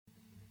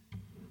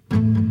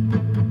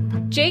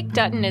Jake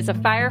Dutton is a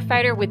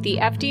firefighter with the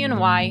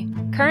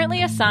FDNY,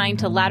 currently assigned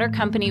to Ladder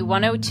Company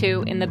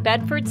 102 in the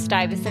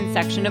Bedford-Stuyvesant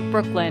section of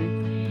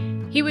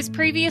Brooklyn. He was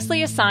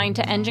previously assigned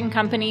to Engine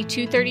Company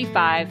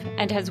 235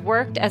 and has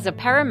worked as a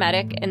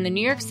paramedic in the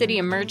New York City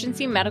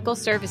Emergency Medical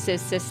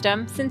Services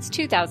System since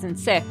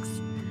 2006.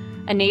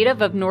 A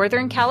native of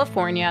Northern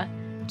California,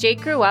 Jake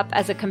grew up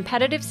as a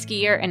competitive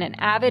skier and an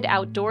avid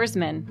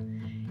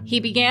outdoorsman. He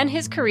began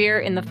his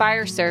career in the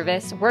fire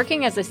service,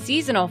 working as a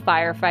seasonal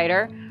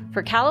firefighter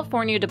for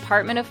California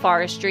Department of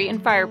Forestry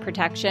and Fire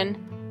Protection,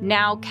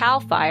 now CAL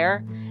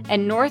FIRE,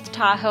 and North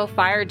Tahoe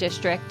Fire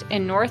District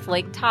in North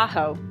Lake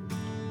Tahoe.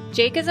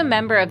 Jake is a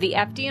member of the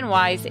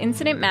FDNY's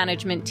Incident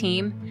Management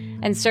Team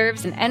and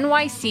serves an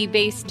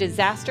NYC-based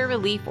disaster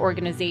relief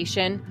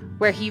organization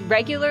where he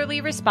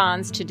regularly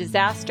responds to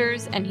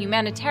disasters and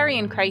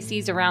humanitarian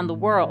crises around the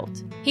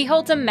world. He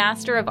holds a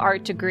Master of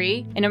Art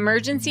degree in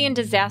Emergency and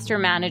Disaster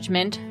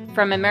Management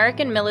from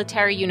American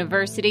Military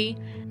University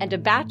and a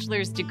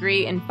bachelor's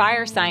degree in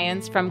fire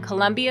science from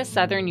Columbia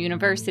Southern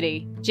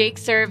University. Jake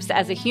serves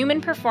as a human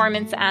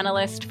performance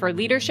analyst for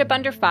Leadership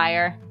Under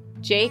Fire.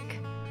 Jake,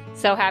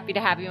 so happy to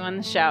have you on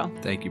the show.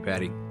 Thank you,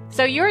 Patty.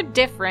 So you're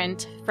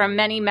different from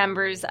many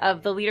members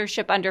of the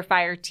Leadership Under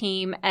Fire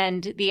team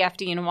and the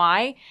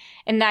FDNY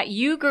in that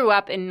you grew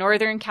up in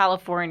Northern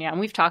California,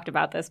 and we've talked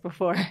about this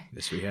before.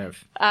 Yes, we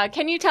have.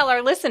 Can you tell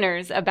our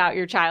listeners about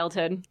your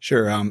childhood?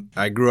 Sure.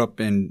 I grew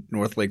up in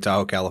North Lake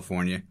Tahoe,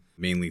 California,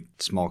 mainly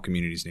small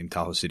communities named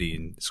Tahoe City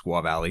and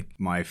Squaw Valley.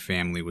 My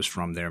family was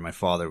from there. My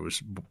father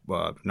was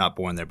not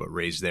born there, but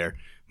raised there.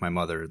 My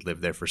mother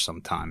lived there for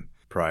some time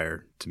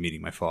prior to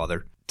meeting my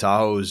father.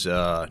 Tahoe's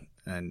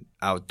an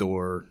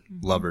outdoor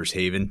lover's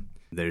haven.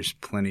 There's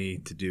plenty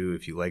to do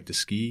if you like to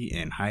ski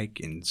and hike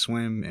and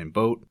swim and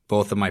boat.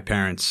 Both of my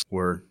parents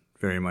were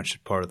very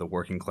much part of the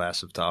working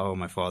class of Tahoe.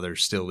 My father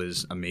still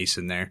is a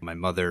mason there. My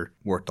mother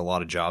worked a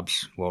lot of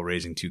jobs while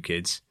raising two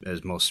kids,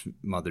 as most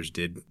mothers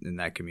did in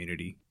that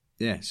community.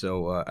 Yeah,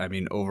 so,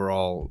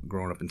 overall,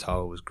 growing up in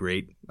Tahoe was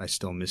great. I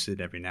still miss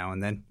it every now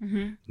and then.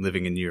 Mm-hmm.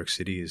 Living in New York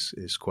City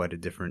is quite a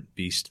different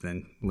beast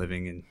than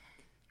living in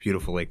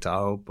beautiful Lake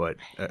Tahoe, but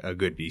a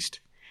good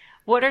beast.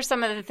 What are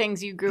some of the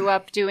things you grew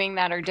up doing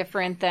that are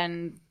different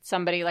than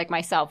somebody like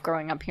myself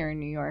growing up here in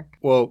New York?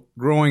 Well,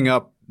 growing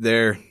up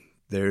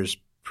there's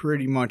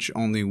pretty much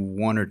only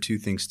one or two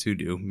things to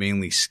do,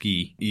 mainly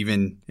ski.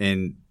 Even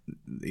in,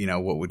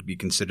 what would be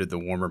considered the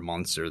warmer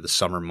months or the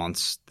summer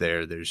months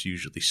there's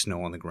usually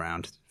snow on the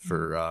ground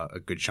for a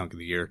good chunk of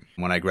the year.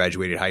 When I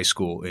graduated high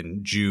school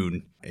in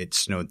June, it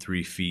snowed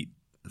 3 feet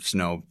of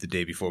snow the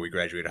day before we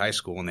graduated high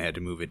school, and they had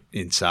to move it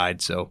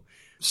inside. So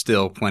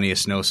still plenty of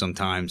snow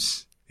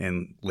sometimes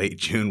in late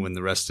June when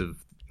the rest of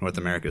North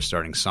America is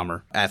starting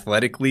summer.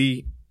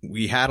 Athletically,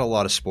 we had a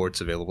lot of sports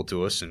available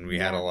to us, and we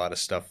had a lot of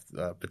stuff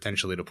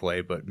potentially to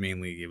play, but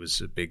mainly it was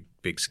a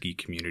big ski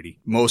community.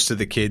 Most of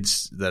the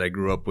kids that I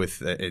grew up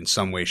with in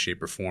some way,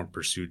 shape, or form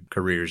pursued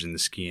careers in the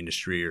ski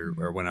industry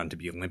or went on to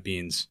be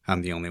Olympians.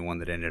 I'm the only one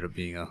that ended up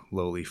being a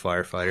lowly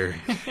firefighter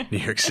in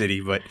New York City,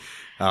 but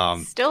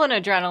still an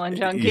adrenaline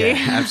junkie. Yeah,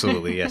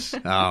 absolutely, yes.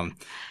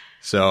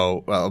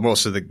 So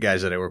most of the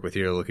guys that I work with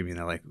here look at me and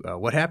they're like,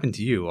 what happened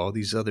to you? All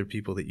these other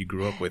people that you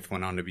grew up with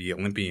went on to be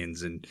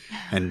Olympians and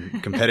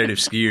competitive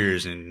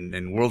skiers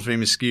and world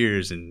famous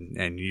skiers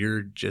and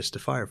you're just a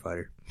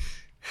firefighter.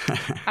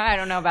 I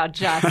don't know about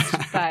just,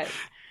 but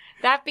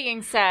that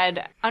being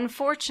said,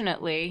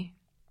 unfortunately,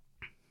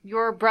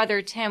 your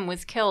brother Tim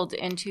was killed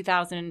in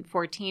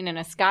 2014 in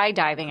a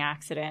skydiving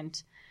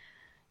accident.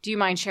 Do you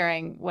mind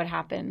sharing what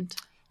happened?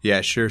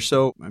 Yeah, sure.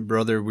 So my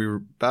brother, we were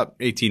about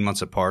 18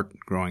 months apart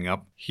growing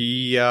up.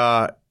 He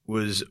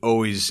was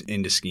always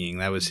into skiing.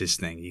 That was his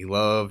thing. He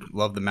loved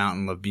the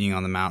mountain, loved being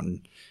on the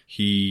mountain.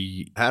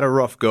 He had a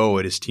rough go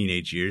at his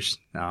teenage years,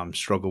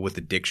 struggled with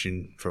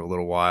addiction for a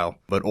little while.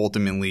 But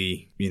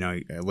ultimately,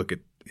 I look at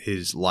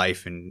his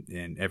life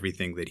and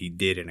everything that he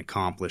did and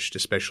accomplished,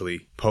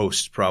 especially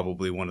post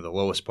probably one of the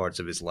lowest parts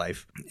of his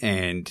life.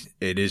 And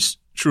it is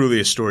truly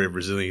a story of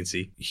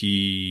resiliency.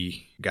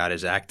 He got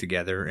his act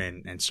together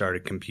and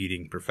started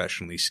competing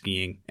professionally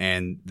skiing.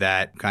 And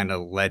that kind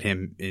of led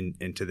him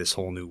into this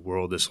whole new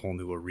world, this whole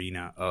new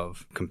arena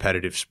of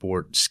competitive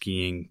sport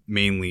skiing,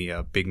 mainly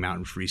big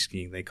mountain free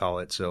skiing, they call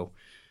it. So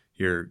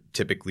you're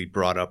typically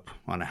brought up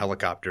on a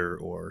helicopter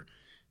or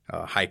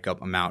hike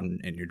up a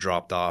mountain and you're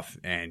dropped off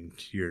and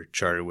you're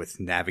charted with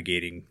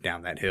navigating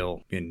down that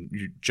hill, and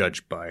you're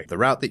judged by the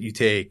route that you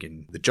take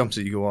and the jumps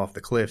that you go off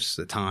the cliffs,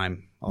 the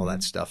time, all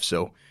that stuff.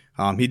 So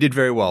he did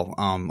very well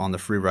on the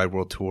Freeride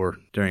World Tour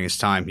during his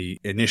time. He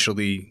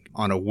initially,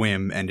 on a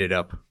whim, ended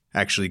up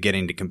actually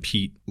getting to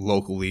compete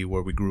locally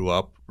where we grew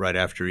up right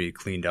after he had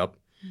cleaned up,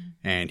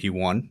 and he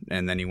won.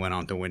 And then he went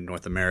on to win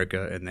North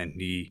America, and then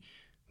he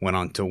went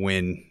on to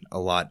win a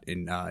lot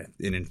in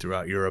and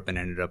throughout Europe, and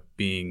ended up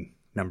being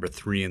number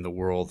 3 in the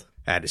world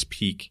at his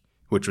peak,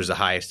 which was the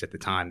highest at the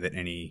time that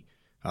any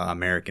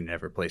American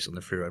ever placed on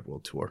the Freeride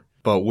World Tour.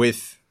 But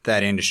with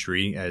that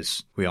industry,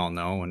 as we all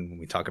know, and when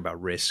we talk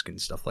about risk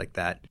and stuff like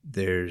that,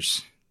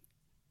 there's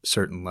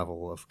certain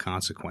level of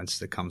consequence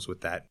that comes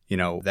with that. You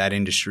know, that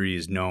industry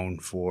is known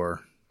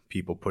for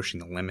people pushing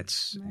the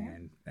limits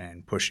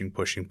and pushing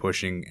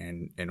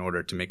and in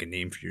order to make a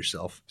name for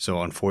yourself.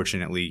 So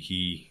unfortunately,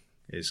 he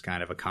is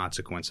kind of a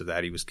consequence of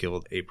that. He was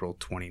killed April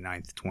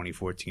 29th,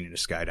 2014 in a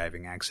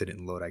skydiving accident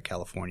in Lodi,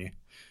 California.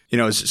 You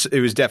know, it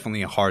was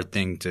definitely a hard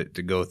thing to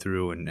go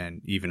through,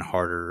 and even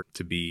harder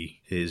to be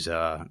his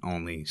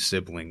only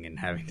sibling and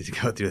having to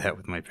go through that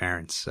with my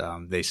parents.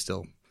 They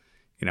still,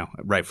 you know,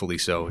 rightfully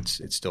so,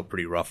 it's still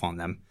pretty rough on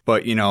them.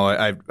 But, you know,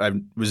 I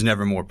was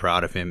never more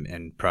proud of him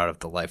and proud of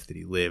the life that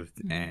he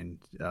lived and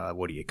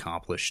what he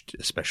accomplished,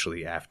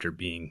 especially after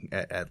being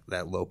at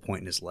that low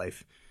point in his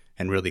life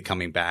and really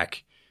coming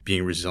back,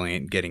 being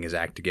resilient, getting his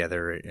act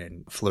together,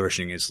 and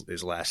flourishing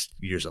his last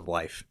years of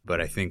life.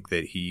 But I think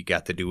that he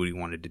got to do what he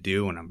wanted to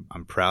do, and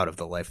I'm proud of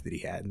the life that he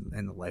had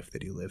and the life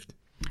that he lived.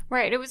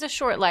 Right. It was a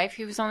short life.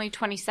 He was only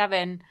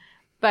 27.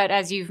 But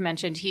as you've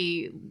mentioned,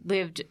 he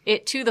lived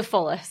it to the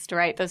fullest,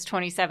 right? Those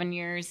 27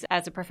 years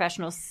as a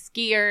professional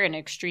skier and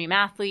extreme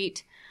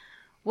athlete.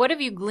 What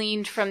have you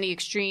gleaned from the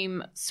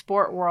extreme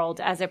sport world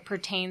as it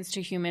pertains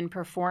to human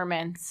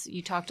performance?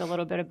 You talked a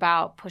little bit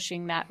about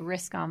pushing that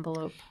risk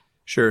envelope.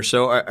 Sure.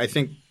 So I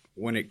think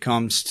when it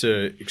comes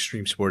to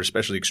extreme sport,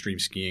 especially extreme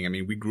skiing, I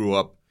mean, we grew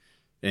up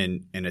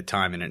in a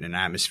time and in an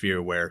atmosphere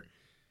where,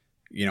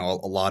 you know,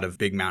 a lot of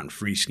big mountain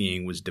free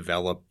skiing was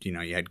developed. You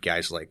know, you had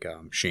guys like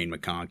Shane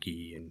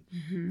McConkey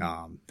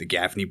and the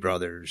Gaffney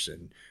brothers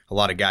and a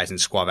lot of guys in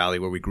Squaw Valley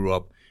where we grew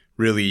up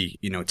really,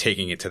 you know,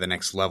 taking it to the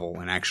next level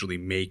and actually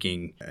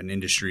making an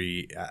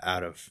industry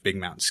out of big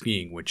mountain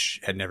skiing, which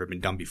had never been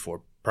done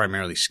before.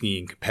 Primarily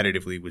skiing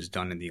competitively was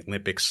done in the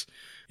Olympics.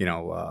 You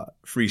know,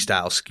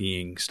 freestyle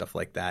skiing, stuff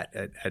like that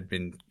had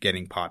been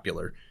getting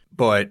popular.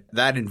 But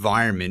that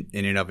environment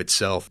in and of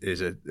itself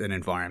is an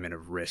environment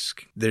of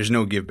risk. There's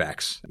no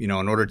givebacks. You know,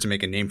 in order to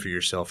make a name for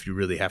yourself, you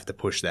really have to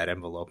push that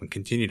envelope and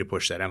continue to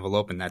push that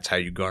envelope. And that's how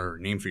you garner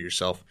a name for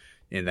yourself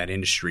in that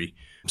industry.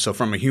 So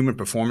from a human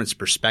performance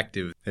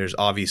perspective, there's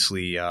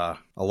obviously a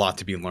lot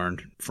to be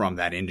learned from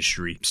that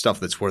industry, stuff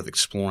that's worth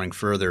exploring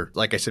further.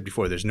 Like I said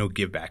before, there's no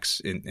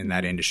givebacks in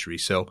that industry.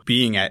 So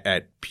being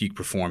at peak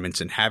performance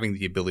and having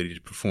the ability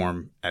to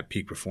perform at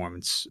peak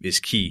performance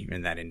is key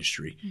in that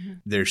industry.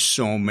 There's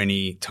so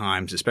many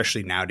times,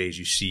 especially nowadays,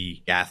 you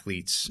see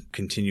athletes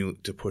continue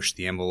to push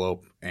the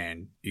envelope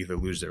and either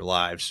lose their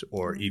lives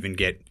or even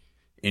get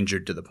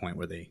injured to the point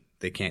where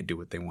they can't do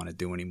what they want to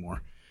do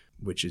anymore,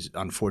 which is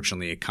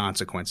unfortunately a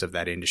consequence of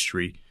that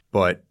industry.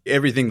 But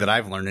everything that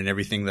I've learned and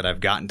everything that I've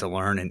gotten to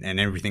learn and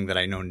everything that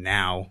I know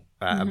now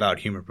about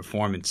human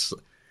performance,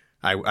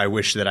 I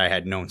wish that I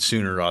had known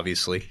sooner,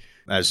 obviously,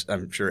 as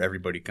I'm sure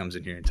everybody comes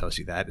in here and tells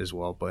you that as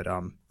well. But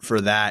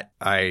for that,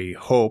 I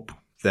hope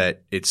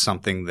that it's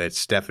something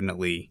that's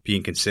definitely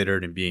being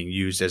considered and being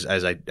used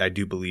as I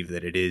do believe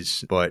that it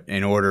is. But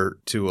in order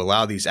to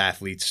allow these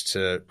athletes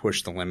to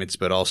push the limits,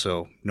 but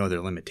also know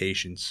their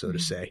limitations, so to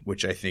say,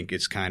 which I think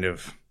is kind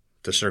of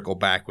to circle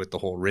back with the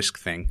whole risk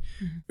thing.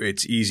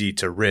 It's easy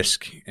to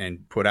risk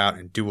and put out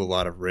and do a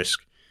lot of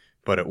risk,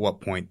 but at what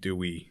point do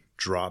we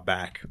draw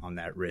back on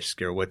that risk,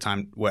 or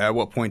at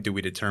what point do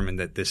we determine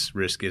that this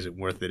risk isn't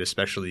worth it,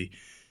 especially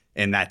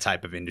in that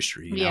type of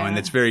industry? You know? And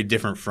it's very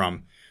different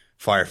from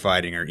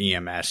firefighting or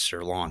EMS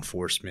or law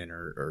enforcement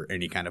or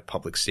any kind of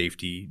public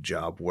safety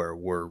job where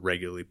we're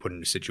regularly put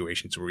into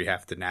situations where we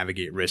have to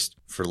navigate risk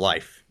for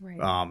life,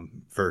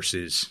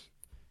 versus,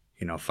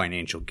 you know,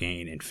 financial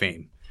gain and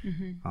fame.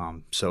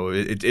 So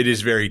it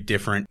is very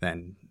different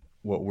than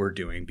what we're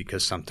doing,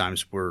 because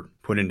sometimes we're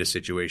put into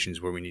situations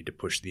where we need to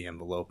push the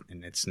envelope,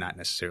 and it's not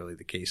necessarily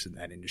the case in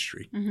that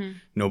industry.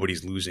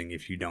 Nobody's losing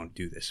if you don't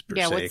do this, per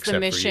se. What's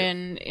the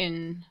mission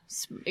in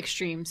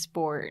extreme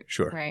sport?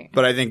 Sure. Right.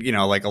 But I think, you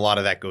know, like a lot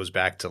of that goes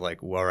back to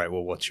like, well, all right,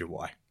 well, what's your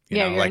why?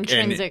 Your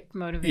intrinsic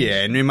motivation.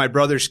 Yeah, and in my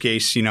brother's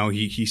case, you know,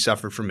 he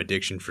suffered from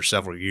addiction for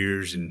several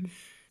years, and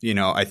you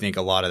know, I think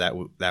a lot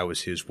of that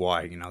was his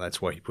why. You know,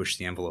 that's why he pushed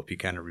the envelope. He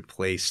kind of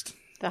replaced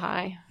the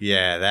high.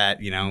 Yeah,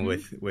 that, you know,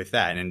 with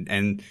that.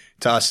 And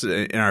to us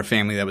in our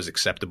family, that was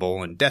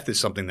acceptable. And death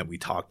is something that we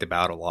talked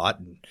about a lot.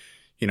 And,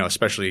 you know,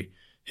 especially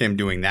him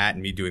doing that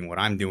and me doing what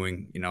I'm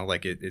doing, you know,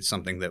 like it's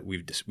something that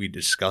we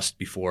discussed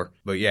before.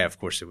 But yeah, of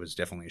course, it was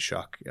definitely a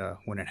shock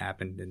when it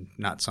happened, and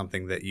not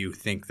something that you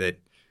think that,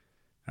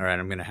 all right,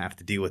 I'm going to have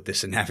to deal with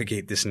this and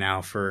navigate this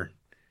now for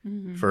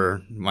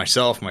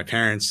myself, my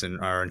parents,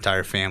 and our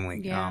entire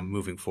family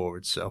moving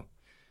forward. So,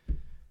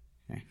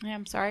 yeah,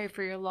 I'm sorry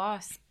for your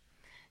loss.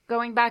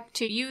 Going back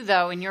to you,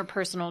 though, in your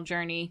personal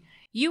journey,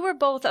 you were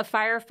both a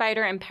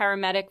firefighter and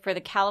paramedic for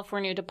the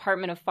California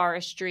Department of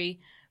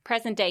Forestry,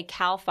 present-day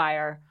CAL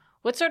FIRE.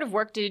 What sort of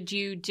work did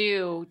you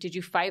do? Did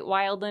you fight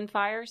wildland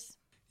fires?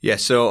 Yeah,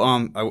 so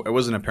I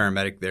wasn't a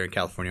paramedic there in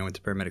California. I went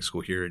to paramedic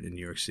school here in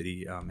New York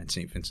City at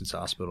St. Vincent's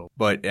Hospital.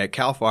 But at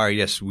CAL FIRE,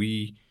 yes,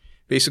 we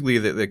basically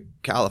the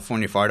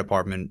California Fire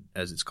Department,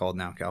 as it's called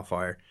now, CAL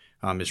FIRE,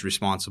 is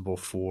responsible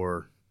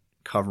for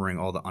covering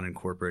all the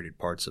unincorporated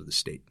parts of the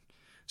state.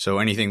 So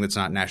anything that's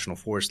not national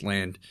forest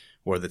land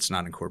or that's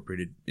not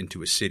incorporated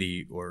into a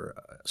city or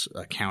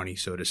a county,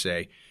 so to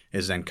say,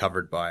 is then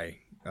covered by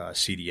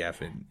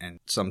CDF and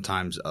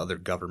sometimes other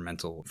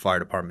governmental fire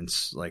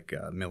departments like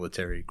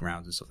military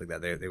grounds and stuff like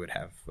that. They would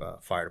have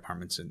fire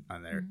departments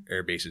on their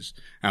air bases.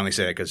 I only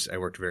say that because I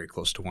worked very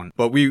close to one.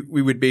 But we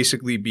would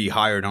basically be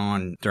hired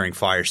on during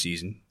fire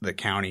season. The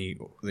county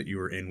that you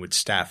were in would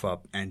staff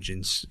up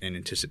engines in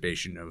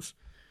anticipation of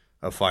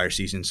fire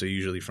season. So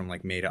usually from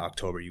like May to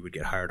October, you would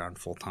get hired on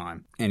full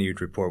time. And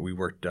you'd report. We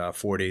worked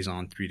 4 days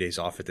on, 3 days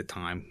off at the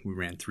time. We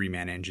ran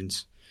 3-man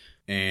engines.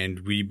 And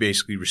we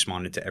basically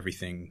responded to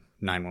everything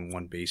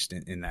 911 based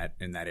in that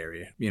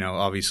area.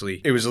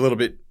 Obviously it was a little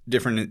bit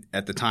different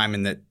at the time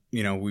in that,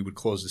 we would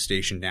close the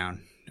station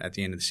down at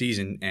the end of the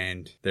season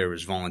and there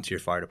was volunteer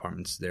fire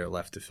departments there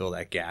left to fill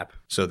that gap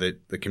so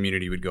that the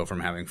community would go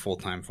from having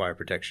full-time fire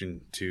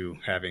protection to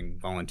having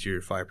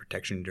volunteer fire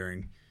protection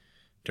during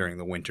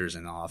the winters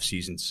and the off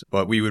seasons.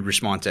 But we would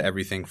respond to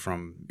everything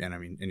from,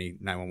 any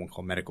 911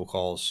 call, medical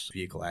calls,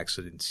 vehicle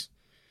accidents.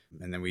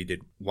 And then we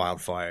did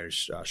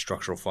wildfires,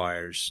 structural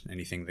fires,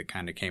 anything that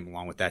kind of came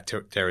along with that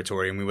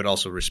territory. And we would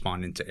also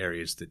respond into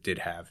areas that did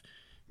have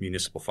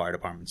municipal fire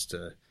departments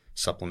to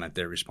supplement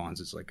their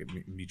responses, like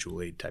a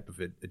mutual aid type of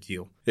a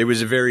deal. It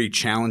was a very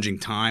challenging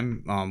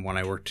time when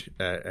I worked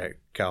at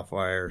CAL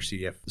FIRE or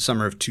CDF. The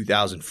summer of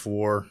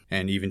 2004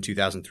 and even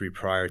 2003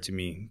 prior to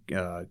me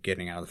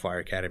getting out of the fire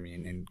academy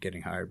and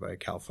getting hired by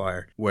CAL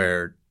FIRE,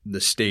 where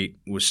the state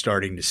was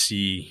starting to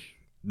see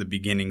the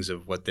beginnings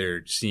of what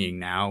they're seeing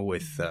now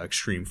with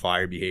extreme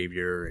fire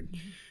behavior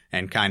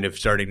and kind of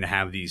starting to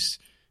have these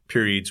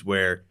periods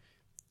where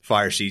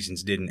fire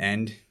seasons didn't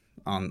end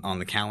on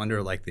the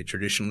calendar like they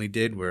traditionally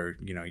did, where,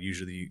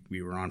 usually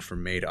we were on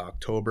from May to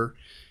October.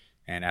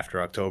 And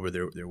after October,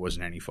 there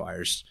wasn't any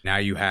fires. Now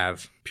you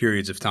have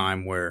periods of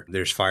time where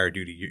there's fire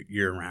duty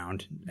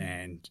year-round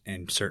and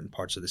in certain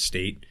parts of the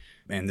state.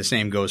 And the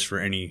same goes for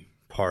any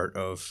part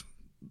of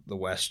the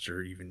West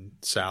or even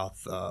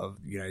South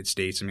of the United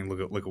States. Look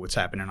at what's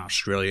happened in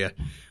Australia,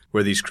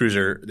 where these crews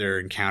they're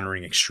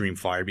encountering extreme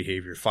fire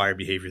behavior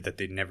that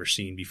they've never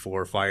seen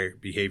before, fire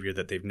behavior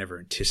that they've never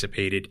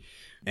anticipated,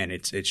 and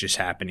it's just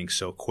happening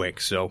so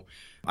quick. So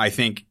I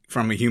think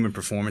from a human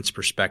performance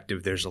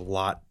perspective, there's a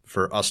lot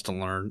for us to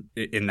learn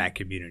in that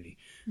community.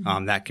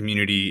 Mm-hmm. That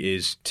community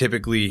is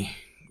typically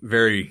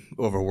very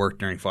overworked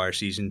during fire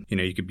season.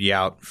 You could be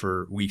out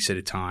for weeks at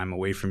a time,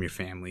 away from your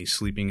family,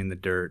 sleeping in the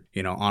dirt,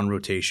 on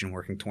rotation,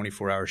 working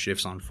 24-hour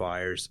shifts on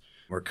fires.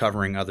 We're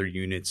covering other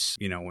units,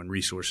 when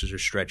resources are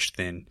stretched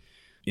thin.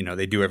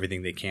 They do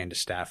everything they can to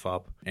staff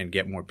up and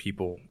get more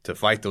people to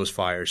fight those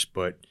fires.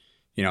 But,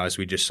 as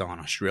we just saw in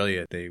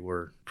Australia, they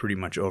were pretty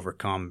much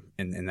overcome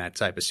in that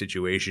type of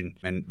situation.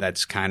 And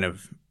that's kind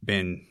of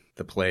been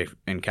the play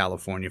in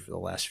California for the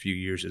last few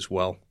years as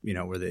well,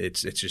 where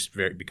it's just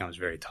becomes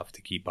very tough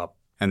to keep up.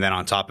 And then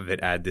on top of it,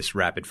 add this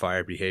rapid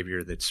fire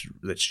behavior that's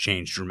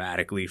changed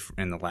dramatically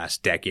in the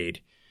last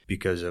decade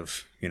because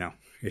of,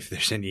 if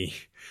there's any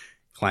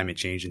climate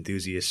change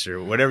enthusiasts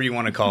or whatever you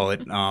want to call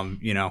it,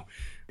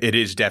 it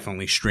is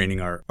definitely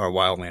straining our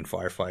wildland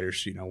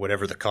firefighters,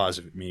 whatever the cause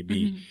of it may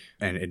be, mm-hmm.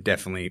 and it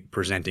definitely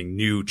presenting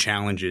new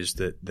challenges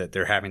that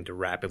they're having to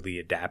rapidly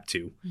adapt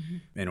to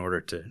mm-hmm. in order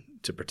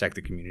to protect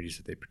the communities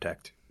that they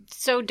protect.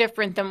 So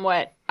different than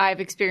what I've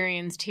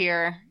experienced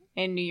here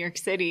in New York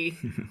City.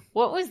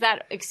 What was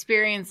that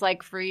experience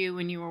like for you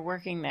when you were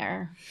working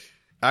there?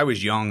 I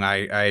was young.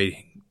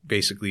 I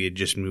basically had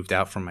just moved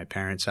out from my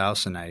parents'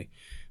 house, and I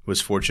was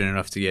fortunate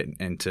enough to get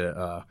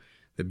into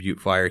the Butte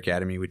Fire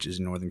Academy, which is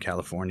in Northern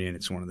California, and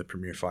it's one of the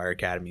premier fire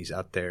academies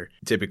out there.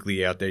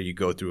 Typically out there, you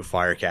go through a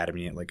fire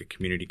academy at like a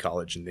community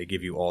college, and they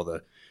give you all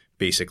the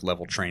basic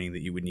level training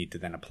that you would need to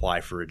then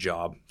apply for a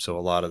job. So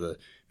a lot of the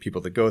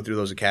people that go through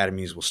those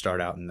academies will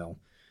start out and they'll,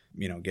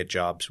 get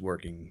jobs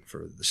working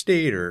for the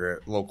state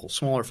or local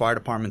smaller fire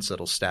departments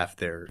that'll staff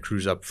their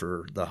crews up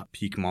for the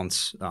peak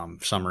months,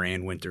 summer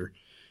and winter.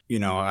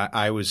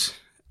 I was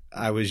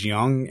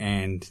young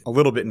and a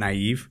little bit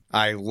naive.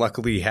 I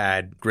luckily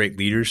had great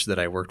leaders that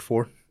I worked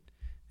for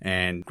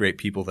and great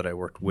people that I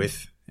worked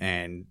with.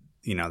 And,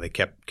 they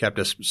kept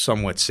us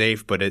somewhat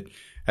safe. But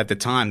at the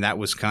time, that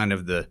was kind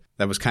of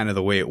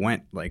the way it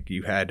went. Like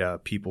you had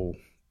people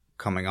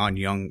coming on,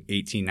 young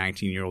 18,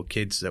 19-year-old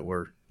kids that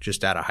were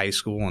just out of high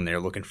school and they're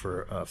looking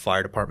for a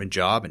fire department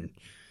job.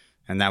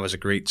 And that was a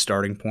great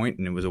starting point,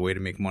 and it was a way to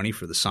make money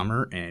for the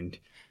summer. And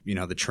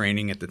the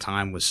training at the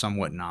time was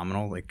somewhat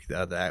nominal. Like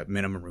the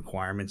minimum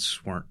requirements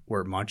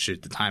weren't much.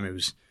 At the time, it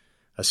was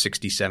a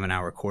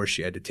 67-hour course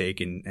you had to take,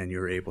 and you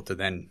were able to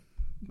then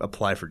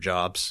apply for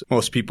jobs.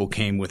 Most people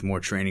came with more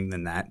training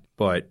than that.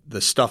 But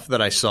the stuff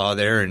that I saw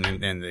there and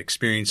the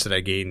experience that I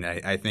gained,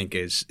 I think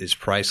is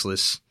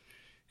priceless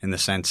in the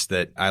sense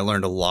that I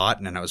learned a lot,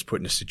 and I was put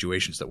into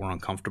situations that were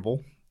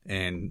uncomfortable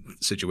and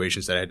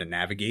situations that I had to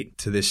navigate.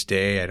 To this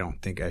day, I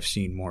don't think I've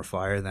seen more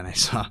fire than I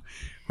saw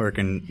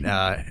working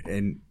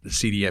in the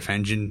CDF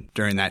engine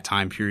during that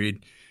time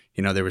period.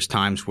 There was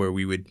times where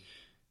we would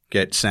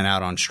get sent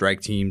out on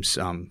strike teams.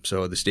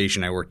 So the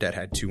station I worked at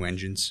had 2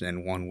 engines,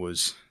 and one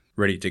was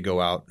ready to go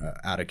out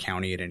of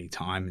county at any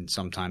time. And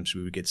sometimes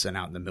we would get sent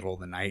out in the middle of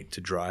the night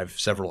to drive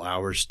several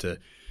hours to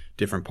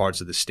different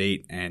parts of the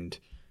state and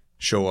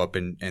show up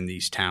in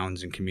these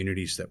towns and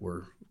communities that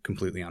were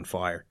completely on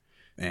fire.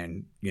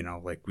 And, you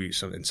know, like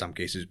in some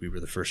cases, we were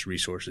the first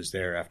resources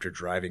there after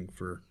driving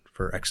for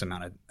X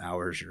amount of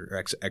hours or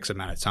X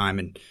amount of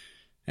time,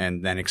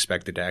 and then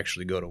expected to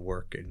actually go to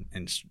work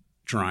and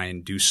try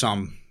and do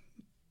some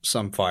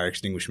fire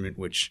extinguishment,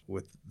 which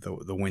with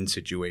the wind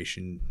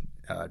situation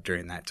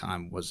during that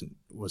time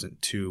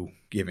wasn't too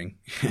giving.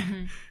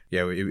 Mm-hmm.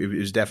 Yeah, it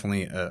was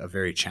definitely a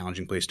very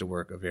challenging place to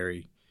work, a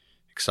very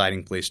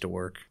exciting place to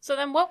work. So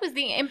then what was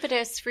the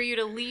impetus for you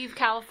to leave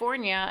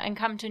California and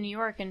come to New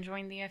York and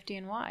join the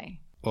FDNY?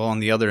 Well, on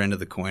the other end of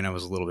the coin, I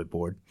was a little bit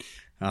bored.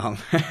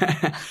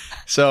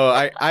 So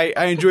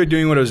I enjoyed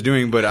doing what I was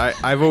doing, but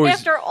I've always...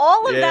 After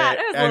all of that,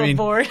 I was a little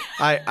bored.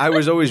 I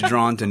was always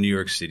drawn to New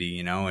York City,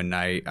 you know, and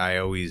I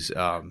always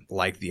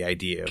liked the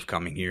idea of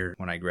coming here.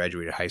 When I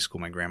graduated high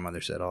school, my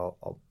grandmother said,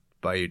 I'll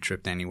buy you a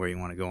trip to anywhere you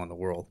want to go in the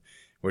world.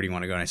 Where do you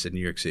want to go? And I said,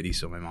 New York City.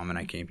 So my mom and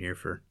I came here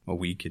for a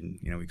week and,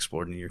 you know, we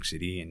explored New York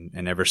City.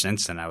 And ever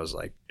since then, I was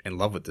like in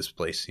love with this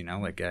place, you know,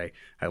 like I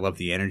love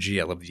the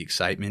energy. I love the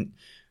excitement.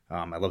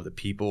 I love the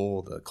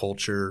people, the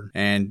culture.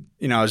 And,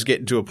 you know, I was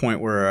getting to a point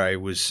where I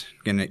was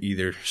going to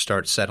either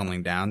start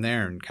settling down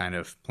there and kind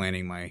of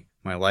planning my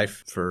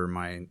life for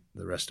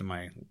the rest of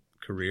my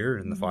career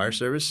in the fire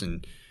service.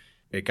 And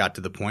it got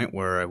to the point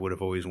where I would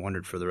have always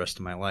wondered for the rest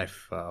of my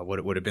life what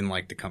it would have been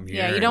like to come here.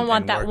 Yeah, you don't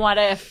want that what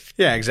if.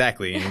 Yeah,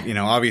 exactly. And, you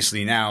know,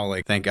 obviously now,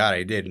 like, thank God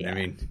I did. Yeah. I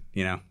mean,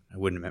 you know, I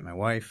wouldn't have met my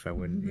wife. I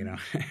wouldn't, you know.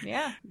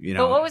 Yeah. You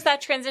know. But what was that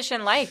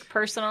transition like,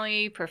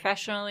 personally,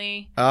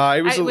 professionally?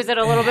 Was it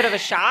a little bit of a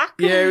shock?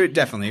 Yeah,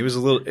 definitely. It was a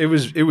little.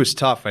 It was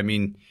tough. I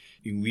mean,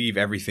 you leave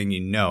everything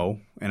you know,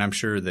 and I'm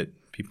sure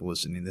that people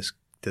listening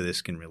to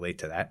this can relate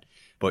to that.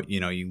 But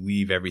you know, you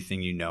leave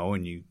everything you know,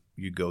 and you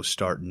go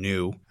start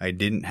new. I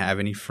didn't have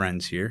any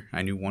friends here.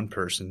 I knew one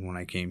person when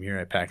I came here.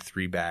 I packed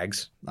 3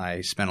 bags.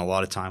 I spent a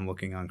lot of time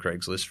looking on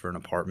Craigslist for an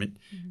apartment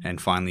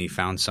and finally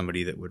found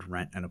somebody that would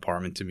rent an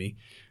apartment to me.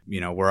 You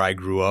know, where I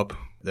grew up,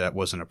 that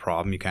wasn't a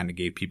problem. You kind of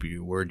gave people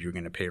your word you were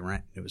going to pay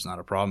rent. It was not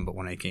a problem. But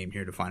when I came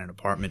here to find an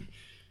apartment,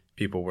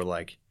 people were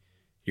like,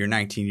 you're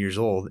 19 years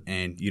old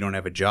and you don't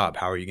have a job.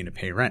 How are you going to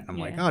pay rent? I'm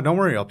like, oh, don't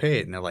worry, I'll pay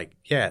it. And they're like,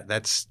 yeah,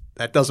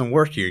 that doesn't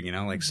work here, you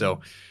know, like, so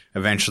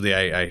eventually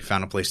I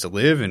found a place to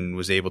live and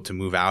was able to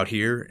move out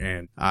here.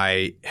 And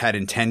I had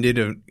intended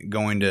of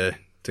going to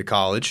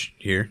college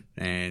here,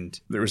 and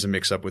there was a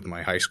mix up with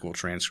my high school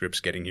transcripts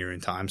getting here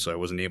in time, so I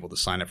wasn't able to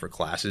sign up for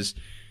classes.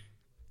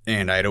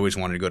 And I had always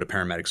wanted to go to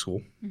paramedic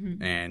school.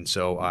 Mm-hmm. And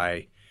so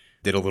I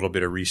did a little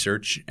bit of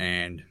research,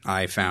 and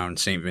I found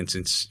St.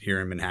 Vincent's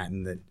here in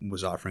Manhattan that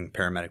was offering a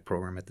paramedic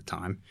program at the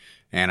time.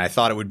 And I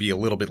thought it would be a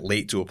little bit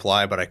late to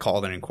apply, but I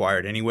called and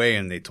inquired anyway.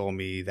 And they told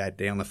me that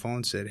day on the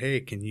phone, said, hey,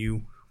 can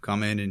you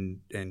come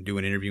in and do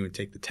an interview and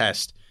take the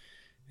test?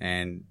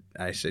 And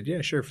I said,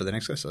 yeah, sure. For the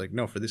next class? They're like,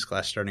 no, for this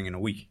class starting in a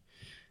week.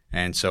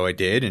 And so I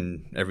did,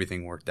 and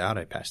everything worked out.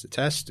 I passed the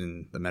test,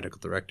 and the medical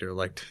director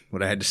liked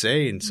what I had to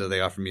say. And so they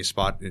offered me a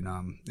spot in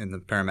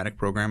the paramedic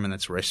program, and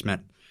that's where I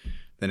spent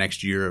the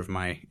next year of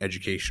my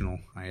educational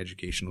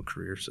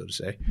career, so to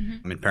say. Mm-hmm.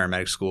 I'm in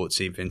paramedic school at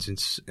St.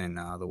 Vincent's in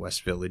the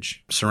West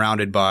Village,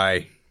 surrounded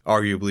by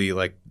arguably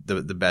like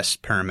the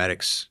best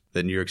paramedics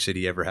that New York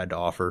City ever had to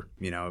offer.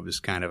 You know, it was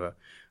kind of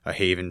a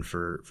haven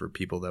for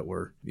people that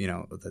were, you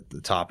know, at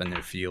the top in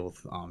their field,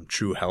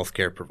 true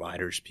healthcare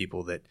providers,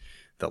 people that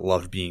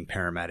loved being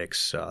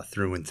paramedics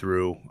through and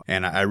through.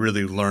 And I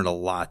really learned a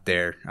lot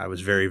there. I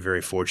was very,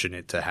 very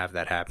fortunate to have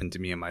that happen to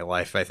me in my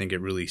life. I think it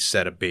really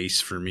set a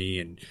base for me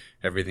and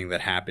everything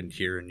that happened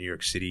here in New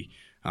York City,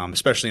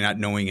 especially not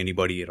knowing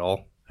anybody at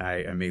all.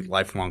 I made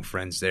lifelong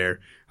friends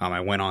there.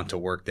 I went on to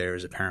work there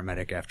as a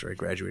paramedic after I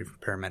graduated from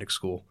paramedic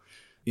school.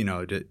 You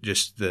know,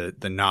 just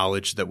the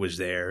knowledge that was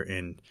there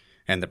and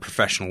the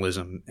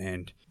professionalism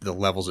and the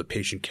levels of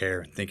patient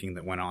care and thinking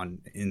that went on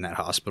in that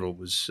hospital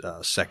was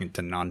second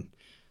to none.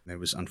 It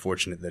was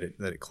unfortunate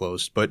that it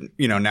closed. But,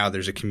 you know, now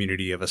there's a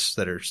community of us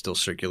that are still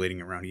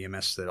circulating around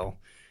EMS that all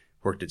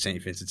worked at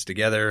St. Vincent's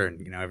together. And,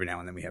 you know, every now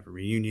and then we have a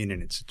reunion,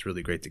 and it's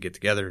really great to get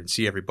together and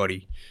see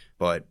everybody.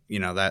 But, you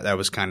know, that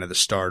was kind of the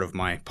start of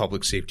my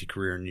public safety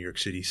career in New York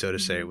City, so to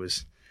say. It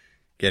was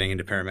getting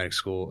into paramedic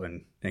school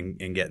and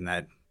getting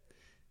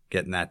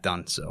that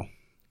done. So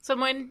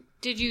when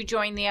did you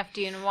join the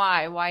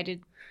FDNY? Why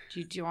did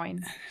you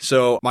join?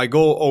 So my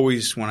goal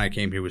always when I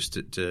came here was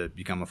to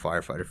become a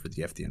firefighter for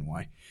the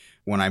FDNY.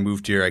 When I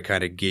moved here, I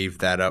kind of gave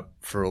that up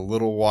for a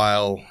little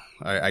while.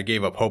 I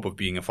gave up hope of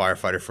being a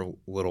firefighter for a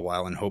little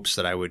while in hopes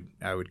that I would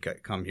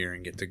come here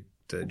and get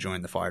to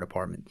join the fire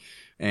department.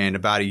 And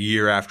about a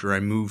year after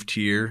I moved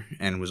here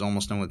and was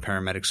almost done with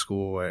paramedic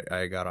school,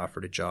 I got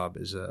offered a job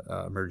as an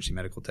emergency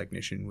medical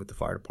technician with the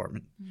fire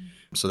department.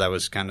 So that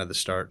was kind of the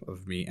start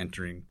of me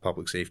entering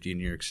public safety in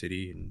New York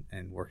City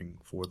and working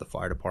for the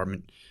fire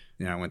department.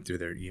 I went through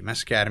their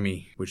EMS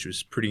academy, which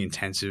was pretty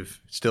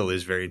intensive. It still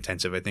is very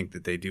intensive. I think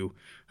that they do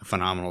a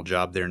phenomenal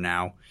job there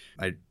now.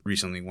 I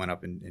recently went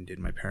up and did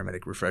my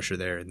paramedic refresher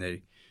there, and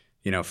they,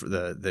 for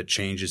the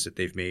changes that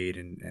they've made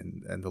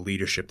and the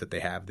leadership that they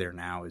have there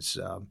now is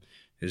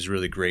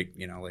really great.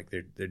 Like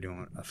they're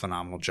doing a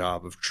phenomenal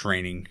job of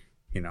training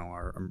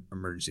our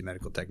emergency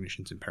medical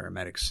technicians and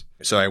paramedics.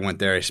 So I went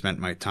there. I spent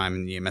my time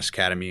in the EMS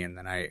academy, and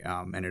then I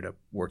ended up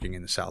working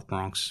in the South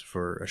Bronx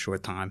for a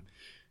short time.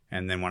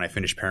 And then when I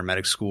finished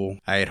paramedic school,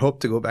 I had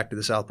hoped to go back to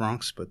the South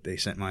Bronx, but they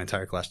sent my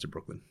entire class to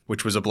Brooklyn,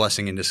 which was a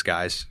blessing in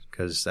disguise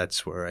because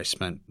that's where I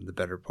spent the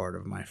better part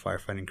of my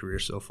firefighting career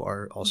so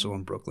far, also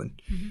in Brooklyn.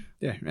 Mm-hmm.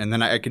 Yeah. And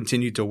then I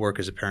continued to work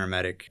as a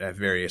paramedic at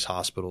various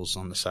hospitals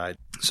on the side.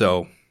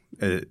 So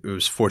it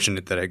was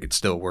fortunate that I could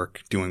still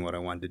work doing what I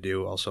wanted to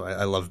do. Also,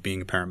 I love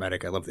being a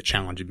paramedic. I love the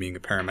challenge of being a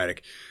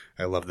paramedic.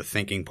 I love the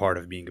thinking part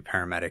of being a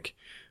paramedic.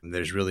 And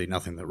there's really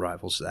nothing that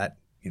rivals that,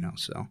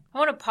 so. I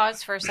want to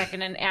pause for a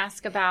second and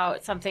ask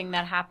about something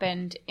that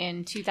happened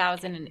in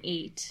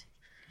 2008,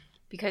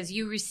 because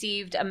you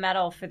received a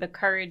medal for the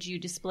courage you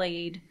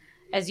displayed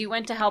as you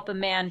went to help a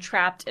man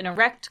trapped in a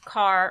wrecked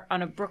car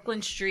on a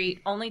Brooklyn street,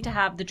 only to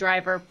have the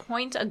driver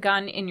point a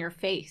gun in your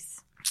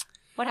face.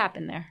 What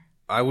happened there?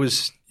 I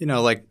was,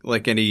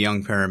 like any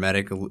young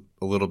paramedic,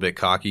 a little bit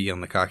cocky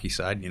on the cocky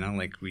side,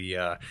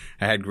 I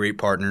had great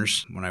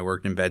partners when I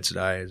worked in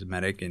Bed-Stuy as a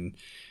medic, and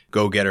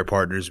go-getter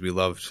partners. We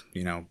loved,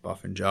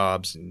 buffing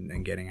jobs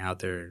and getting out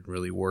there and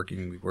really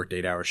working. We worked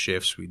 8-hour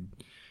shifts. We'd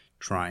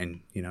try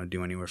and,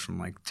 do anywhere from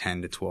like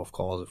 10 to 12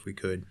 calls if we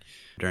could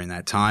during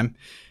that time.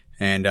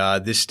 And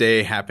this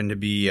day happened to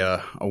be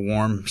a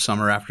warm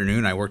summer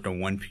afternoon. I worked a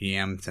 1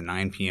 p.m. to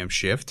 9 p.m.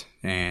 shift,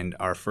 and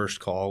our first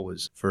call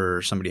was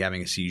for somebody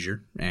having a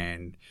seizure.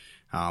 And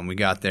we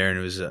got there, and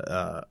it was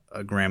a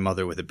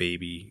grandmother with a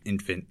baby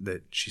infant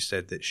that she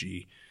said that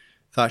she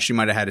thought she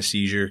might have had a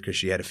seizure because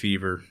she had a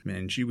fever,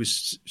 and she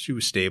was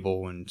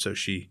stable, and so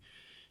she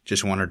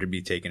just wanted to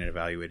be taken and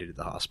evaluated at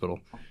the hospital.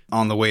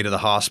 On the way to the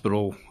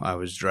hospital, I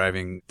was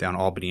driving down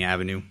Albany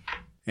Avenue.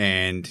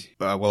 And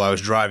while I was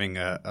driving,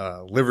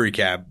 a livery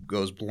cab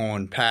goes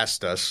blowing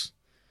past us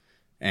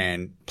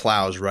and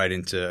plows right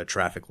into a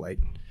traffic light.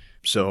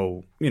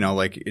 So,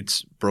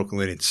 it's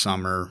Brooklyn, it's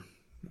summer.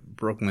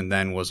 Brooklyn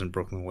then wasn't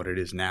Brooklyn what it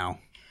is now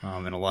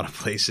in a lot of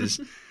places.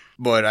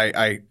 But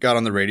I got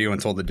on the radio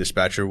and told the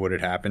dispatcher what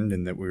had happened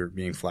and that we were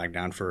being flagged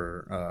down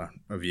for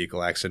a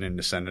vehicle accident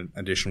to send an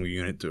additional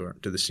unit to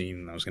the scene,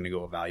 and I was going to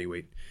go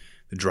evaluate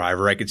the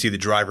driver. I could see the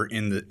driver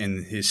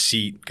in his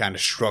seat kind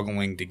of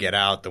struggling to get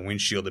out. The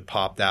windshield had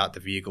popped out. The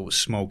vehicle was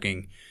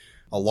smoking.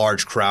 A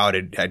large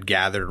crowd had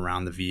gathered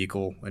around the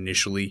vehicle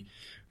initially.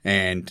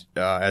 And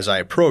as I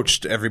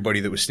approached, everybody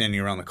that was standing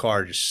around the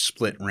car just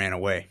split and ran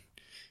away.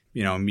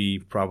 Me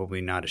probably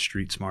not as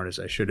street smart as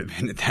I should have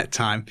been at that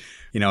time.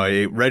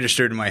 It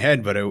registered in my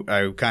head, but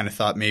I kind of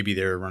thought maybe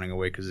they were running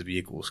away because the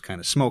vehicle was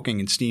kind of smoking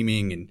and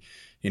steaming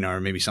and,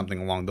 or maybe something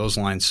along those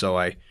lines. So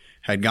I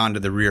had gone to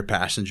the rear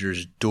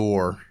passenger's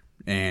door,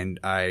 and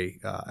I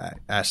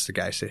asked the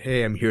guy, I said,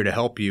 "Hey, I'm here to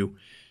help you.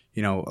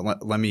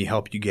 Let me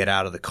help you get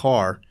out of the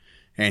car."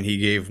 And he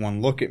gave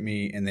one look at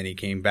me, and then he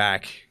came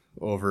back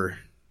over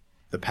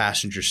the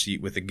passenger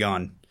seat with a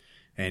gun,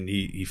 and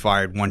he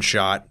fired one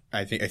shot.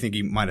 I think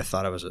he might have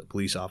thought I was a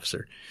police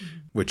officer,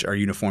 which our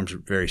uniforms are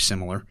very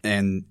similar.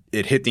 And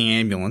it hit the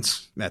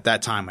ambulance. At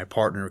that time, my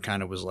partner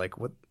kind of was like,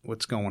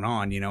 what's going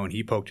on, and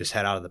he poked his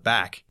head out of the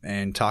back.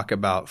 And talk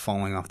about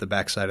falling off the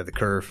backside of the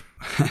curve.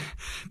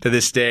 To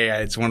this day,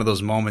 it's one of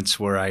those moments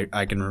where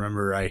I can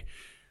remember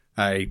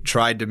I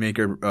tried to make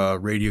a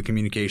radio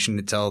communication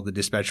to tell the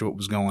dispatcher what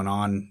was going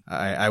on.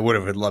 I would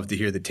have loved to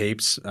hear the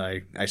tapes.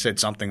 I said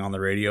something on the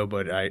radio,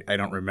 but I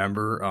don't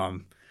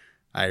remember.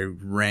 I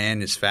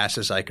ran as fast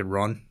as I could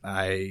run.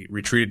 I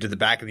retreated to the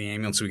back of the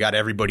ambulance. We got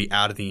everybody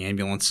out of the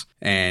ambulance,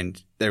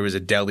 and there was a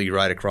deli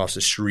right across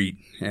the street,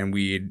 and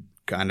we had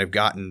kind of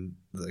gotten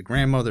the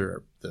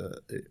grandmother,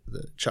 the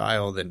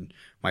child, and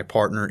my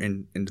partner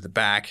into the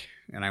back.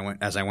 And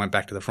as I went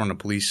back to the front, a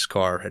police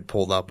car had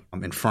pulled up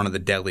in front of the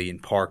deli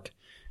and parked,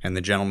 and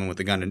the gentleman with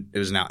the gun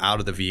was now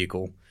out of the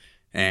vehicle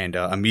and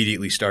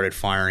immediately started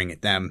firing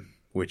at them,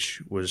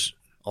 which was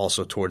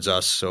also towards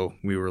us. So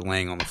we were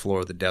laying on the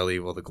floor of the deli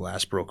while the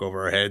glass broke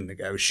over our head, and the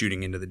guy was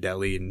shooting into the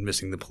deli and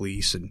missing the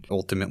police. And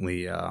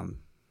ultimately,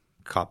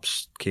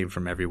 cops came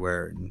from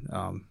everywhere.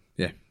 And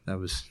that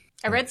was.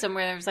 I read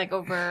somewhere there was like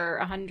over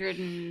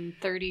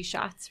 130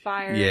 shots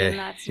fired in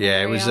that scenario.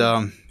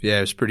 Yeah,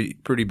 it was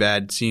pretty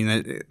bad. Seeing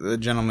that the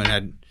gentleman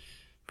had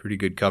pretty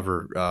good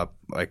cover,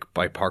 like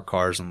by parked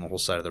cars on the whole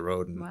side of the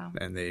road,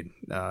 and they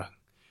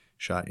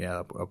shot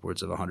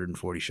upwards of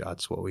 140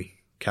 shots while we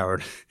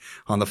cowered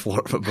on the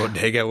floor of a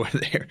bodega where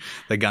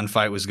the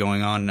gunfight was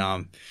going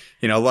on.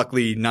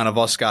 Luckily none of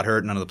us got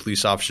hurt. None of the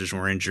police officers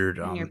were injured.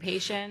 And your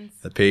patients?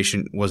 The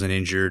patient wasn't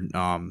injured.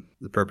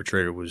 The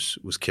perpetrator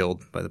was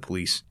killed by the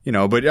police.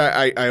 But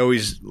I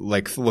always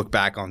like look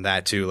back on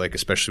that too, like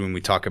especially when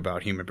we talk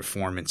about human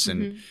performance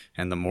and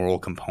the moral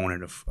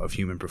component of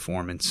human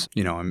performance,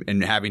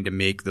 and having to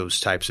make those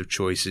types of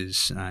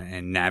choices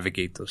and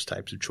navigate those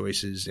types of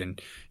choices.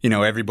 And,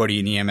 everybody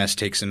in EMS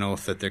takes an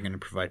oath that they're going to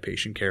provide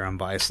patient care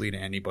unbiasedly to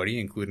anybody,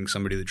 including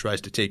somebody that tries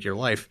to take your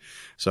life.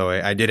 So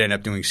I did end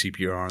up doing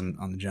CPR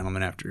on the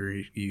gentleman after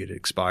he had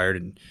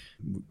expired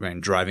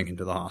and driving him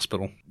to the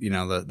hospital.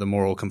 The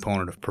moral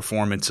component of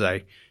performance,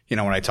 when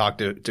I talk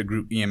to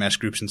group EMS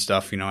groups and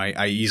stuff,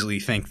 I easily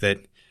think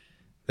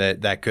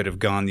that could have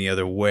gone the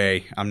other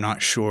way. I'm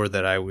not sure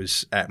that I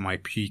was at my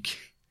peak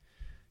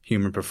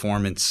human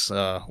performance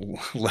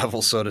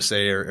level, so to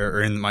say,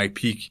 or in my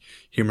peak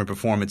human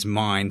performance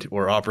mind,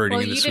 or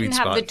operating in the sweet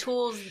spot. Well, you didn't have the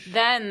tools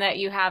then that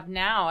you have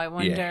now, I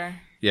wonder.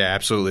 Yeah,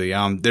 absolutely.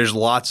 There's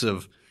lots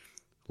of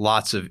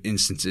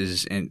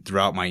instances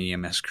throughout my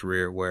EMS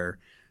career where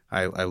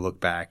I look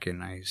back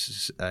and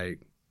I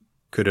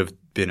could have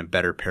been a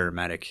better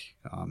paramedic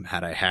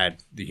had I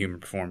had the human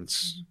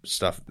performance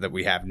stuff that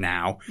we have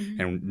now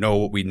and know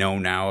what we know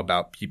now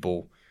about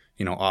people,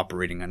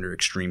 operating under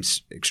extreme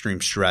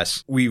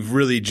stress. We've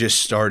really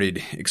just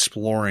started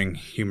exploring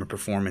human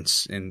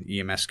performance in the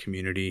EMS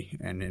community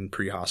and in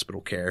pre-hospital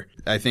care.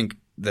 I think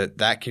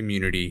that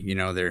community,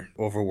 they're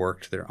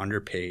overworked, they're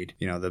underpaid.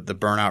 The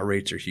burnout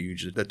rates are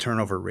huge. The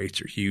turnover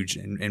rates are huge.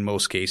 In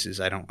most cases,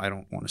 I don't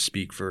want to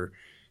speak for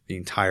the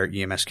entire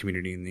EMS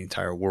community in the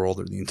entire world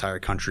or the entire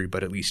country,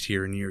 but at least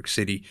here in New York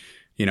City,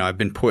 I've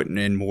been put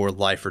in more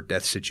life or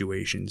death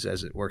situations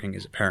working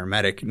as a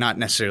paramedic, not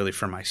necessarily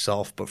for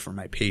myself, but for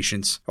my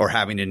patients, or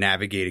having to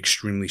navigate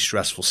extremely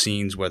stressful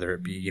scenes, whether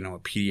it be, a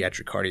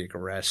pediatric cardiac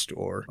arrest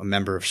or a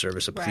member of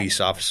service, a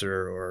police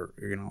officer, or,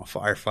 a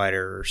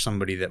firefighter or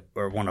somebody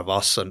or one of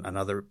us,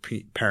 another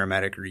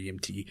paramedic or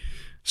EMT.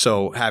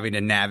 So having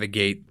to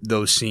navigate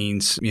those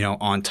scenes,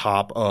 on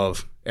top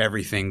of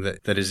everything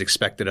that is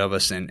expected of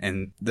us,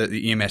 and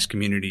the EMS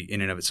community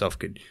in and of itself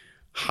could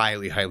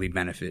highly, highly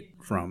benefit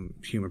from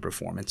human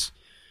performance.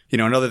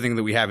 Another thing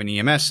that we have in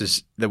EMS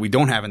is that we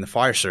don't have in the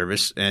fire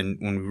service. And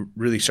when we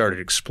really started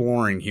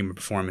exploring human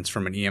performance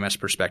from an EMS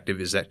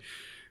perspective, is that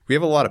we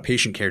have a lot of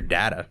patient care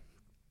data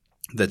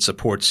that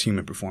supports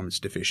human performance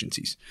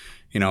deficiencies.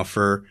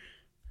 For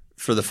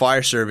the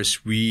fire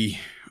service, we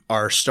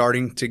are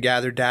starting to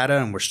gather data,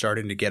 and we're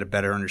starting to get a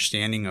better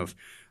understanding of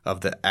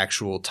the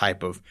actual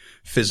type of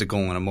physical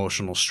and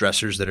emotional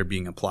stressors that are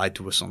being applied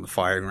to us on the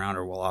fire ground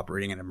or while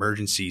operating in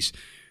emergencies.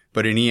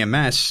 But in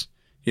EMS,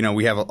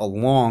 we have a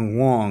long,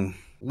 long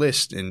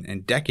list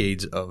and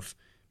decades of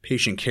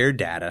patient care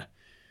data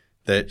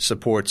that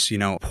supports,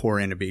 poor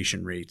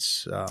intubation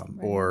rates,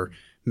 or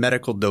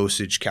medical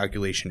dosage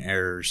calculation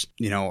errors.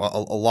 A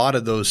lot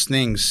of those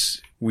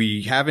things,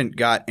 we haven't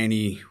got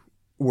any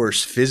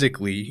worse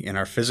physically in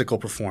our physical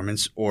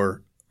performance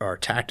or our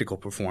tactical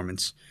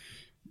performance,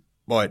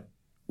 but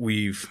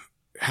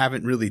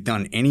haven't really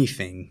done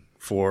anything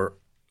for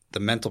the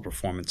mental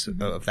performance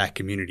of that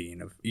community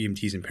and of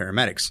EMTs and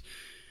paramedics.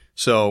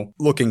 So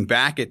looking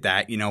back at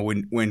that,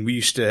 when we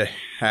used to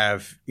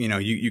have,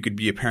 you could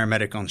be a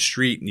paramedic on the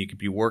street and you could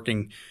be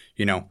working,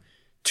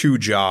 2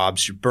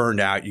 jobs, you're burned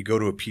out, you go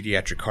to a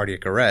pediatric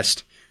cardiac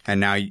arrest, and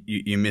now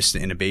you miss the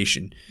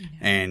intubation.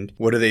 And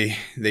what do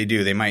they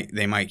do? They might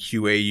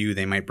QA you.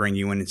 They might bring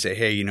you in and say,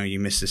 hey, you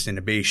missed this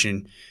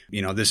intubation.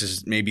 This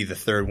is maybe the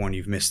 3rd one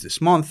you've missed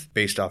this month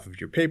based off of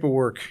your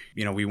paperwork.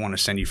 We want to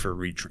send you for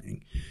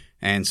retraining.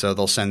 And so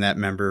they'll send that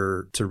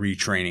member to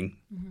retraining.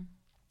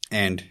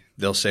 And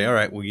they'll say, all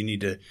right, well, you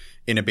need to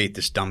intubate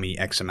this dummy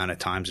X amount of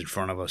times in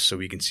front of us so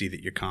we can see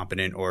that you're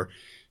competent. Or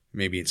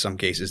maybe in some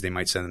cases they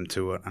might send them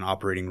to an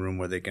operating room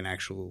where they can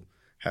actually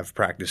have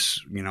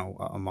practice,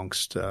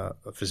 amongst a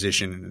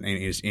physician and an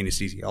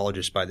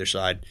anesthesiologist by their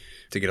side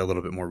to get a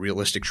little bit more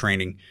realistic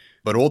training.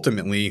 But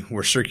ultimately,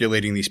 we're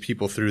circulating these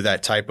people through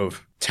that type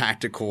of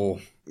tactical,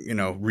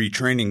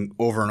 retraining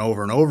over and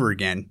over and over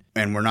again,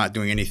 and we're not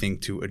doing anything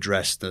to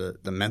address the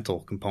mental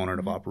component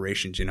of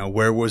operations.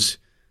 Where was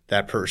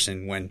that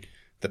person when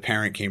the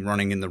parent came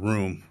running in the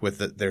room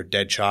with their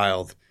dead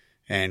child?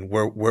 And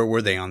where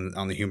were they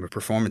on the human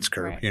performance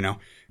curve? Right.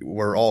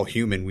 We're all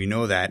human. We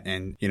know that.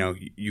 And,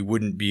 you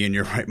wouldn't be in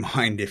your right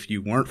mind if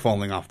you weren't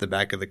falling off the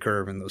back of the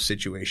curve in those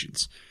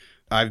situations.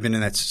 I've been in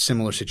that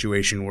similar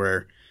situation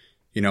where,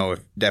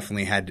 I've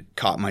definitely had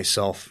caught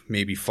myself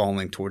maybe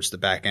falling towards the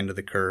back end of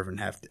the curve and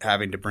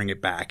having to bring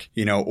it back,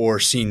 or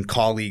seen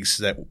colleagues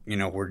that,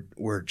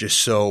 were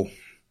just so,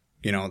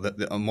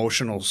 the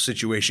emotional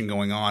situation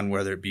going on,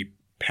 whether it be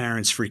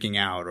parents freaking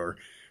out or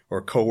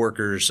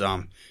coworkers,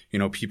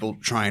 people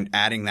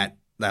adding that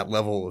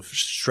level of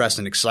stress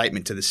and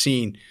excitement to the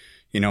scene,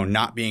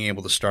 not being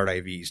able to start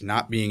IVs,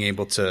 not being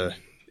able to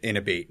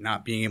intubate,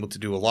 not being able to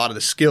do a lot of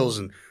the skills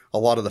and a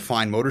lot of the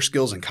fine motor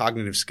skills and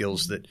cognitive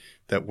skills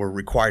that we're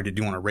required to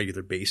do on a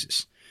regular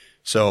basis.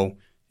 So,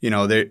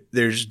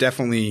 there's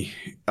definitely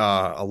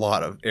a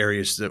lot of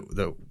areas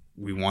that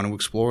we want to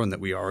explore and that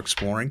we are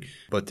exploring,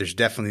 but there's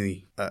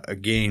definitely a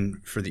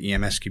gain for the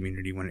EMS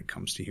community when it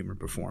comes to human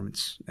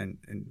performance and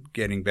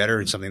getting better,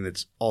 and something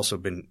that's also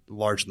been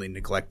largely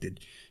neglected,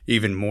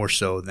 even more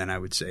so than I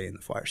would say in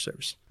the fire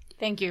service.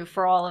 Thank you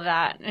for all of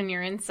that and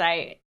your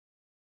insight.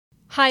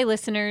 Hi,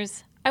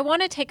 listeners. I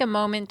want to take a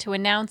moment to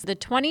announce the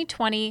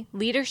 2020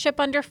 Leadership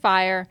Under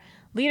Fire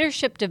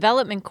Leadership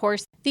Development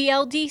course. The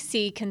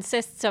LDC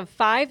consists of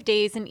 5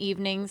 days and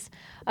evenings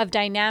of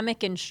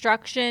dynamic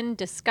instruction,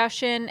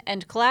 discussion,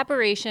 and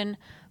collaboration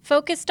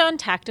focused on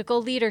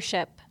tactical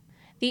leadership.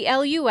 The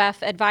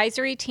LUF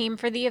advisory team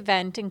for the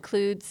event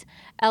includes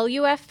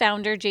LUF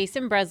founder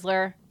Jason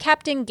Bresler,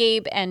 Captain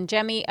Gabe and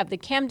Jemmy of the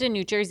Camden,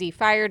 New Jersey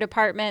Fire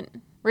Department,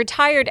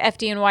 retired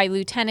FDNY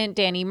Lieutenant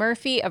Danny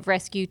Murphy of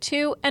Rescue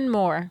 2, and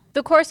more.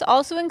 The course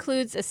also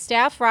includes a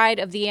staff ride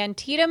of the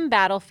Antietam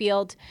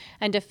battlefield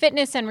and a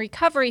fitness and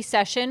recovery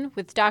session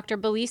with Dr.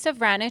 Belisa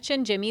Vranich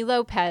and Jimmy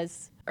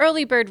Lopez.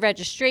 Early bird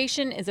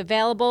registration is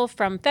available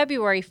from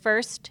February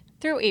 1st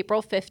through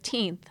April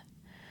 15th.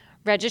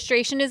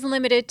 Registration is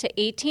limited to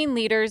 18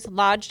 leaders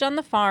lodged on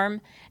the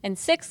farm and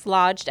 6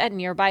 lodged at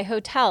nearby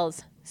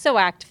hotels, so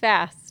act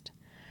fast.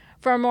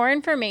 For more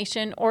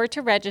information or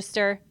to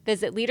register,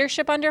 visit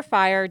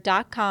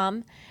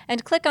leadershipunderfire.com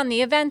and click on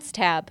the Events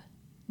tab.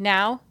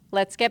 Now,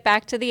 let's get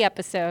back to the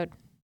episode.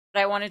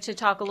 I wanted to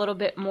talk a little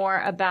bit more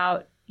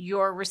about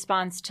your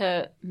response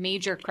to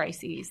major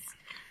crises.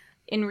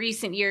 In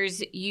recent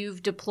years,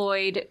 you've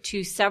deployed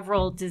to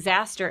several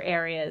disaster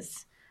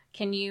areas.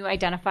 Can you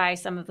identify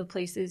some of the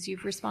places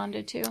you've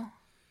responded to?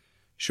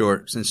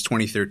 Sure. Since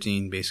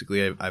 2013,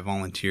 basically, I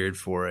volunteered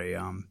for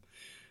a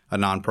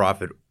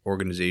nonprofit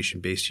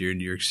organization based here in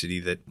New York City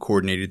that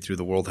coordinated through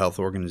the World Health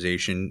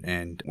Organization.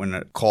 And when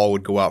a call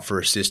would go out for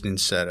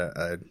assistance at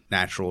a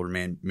natural or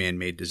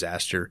man-made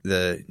disaster,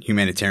 the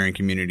humanitarian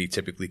community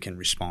typically can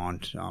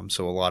respond.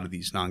 So a lot of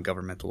these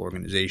non-governmental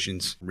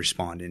organizations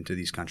respond into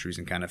these countries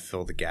and kind of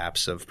fill the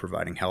gaps of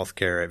providing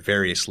healthcare at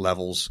various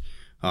levels.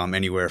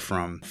 Anywhere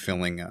from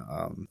filling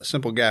a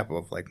simple gap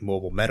of like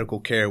mobile medical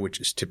care,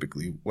 which is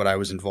typically what I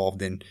was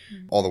involved in,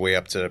 all the way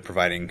up to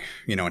providing,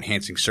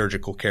 enhancing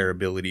surgical care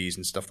abilities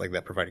and stuff like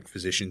that, providing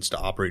physicians to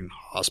operate in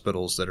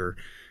hospitals that are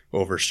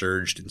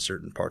oversurged in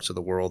certain parts of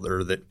the world,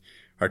 or that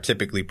are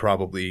typically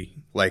probably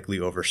likely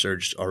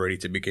oversurged already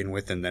to begin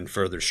with, and then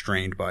further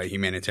strained by a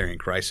humanitarian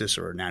crisis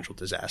or a natural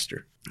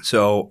disaster.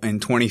 So in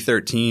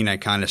 2013, I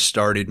kind of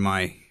started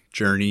my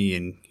journey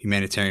in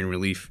humanitarian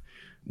relief,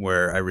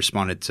 where I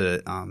responded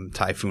to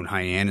Typhoon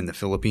Haiyan in the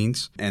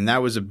Philippines. And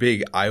that was a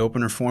big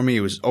eye-opener for me.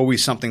 It was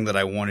always something that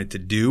I wanted to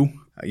do,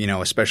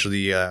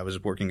 especially I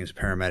was working as a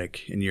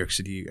paramedic in New York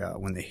City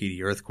when the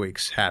Haiti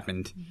earthquakes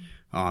happened.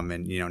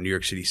 And, New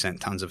York City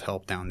sent tons of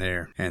help down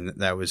there. And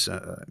that was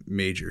a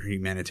major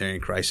humanitarian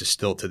crisis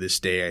still to this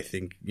day. I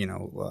think,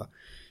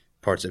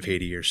 parts of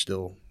Haiti are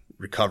still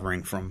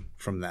recovering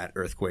from that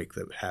earthquake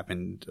that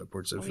happened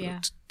upwards of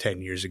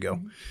 10 years ago.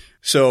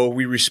 So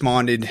we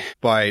responded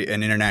by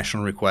an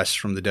international request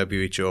from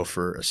the WHO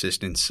for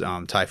assistance.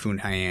 Typhoon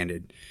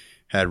Haiyan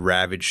had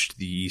ravaged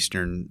the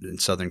eastern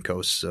and southern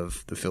coasts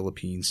of the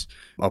Philippines.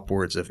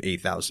 Upwards of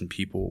 8,000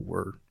 people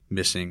were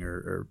missing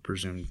or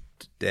presumed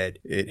dead.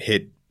 It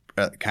hit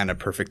kind of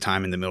perfect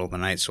time in the middle of the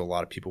night, so a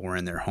lot of people were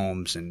in their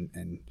homes,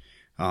 and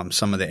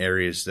some of the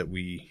areas that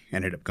we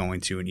ended up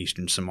going to in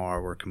eastern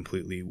Samar were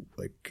completely,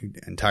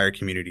 entire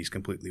communities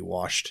completely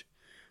washed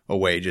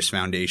away, just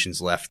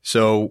foundations left.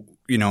 So,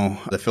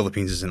 the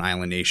Philippines is an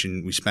island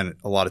nation. We spent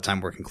a lot of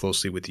time working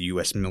closely with the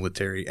U.S.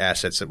 military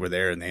assets that were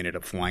there, and they ended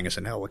up flying us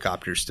in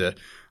helicopters to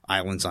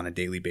islands on a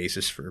daily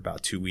basis for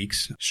about 2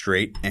 weeks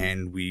straight.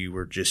 And we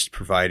were just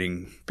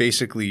providing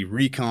basically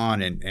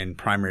recon and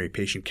primary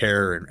patient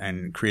care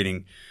and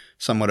creating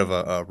somewhat of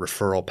a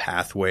referral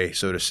pathway,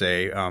 so to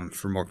say,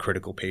 for more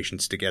critical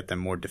patients to get them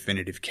more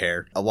definitive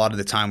care. A lot of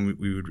the time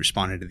we would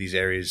respond into these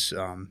areas.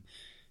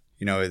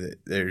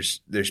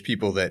 There's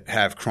people that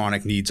have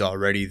chronic needs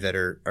already that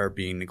are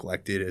being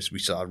neglected, as we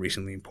saw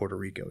recently in Puerto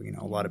Rico.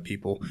 A lot of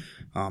people.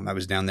 I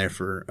was down there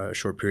for a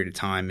short period of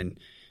time, and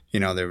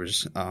there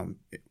was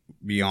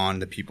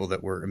beyond the people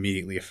that were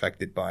immediately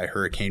affected by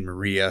Hurricane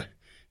Maria,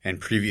 and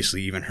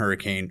previously even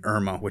Hurricane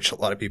Irma, which a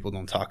lot of people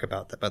don't talk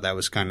about, but that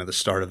was kind of the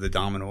start of the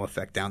domino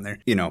effect down there.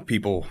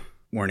 People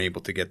weren't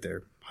able to get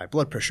their high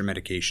blood pressure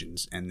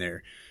medications and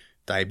their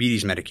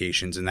diabetes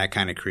medications, and that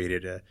kind of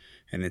created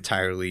an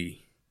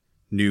entirely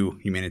new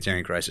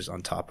humanitarian crisis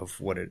on top of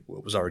what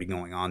was already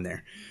going on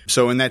there.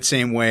 So in that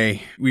same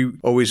way, we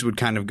always would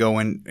kind of go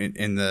in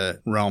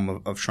the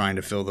realm of trying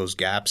to fill those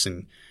gaps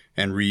and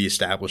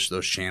reestablish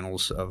those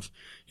channels of,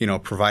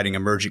 providing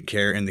emergent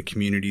care in the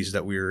communities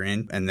that we were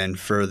in, and then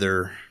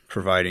further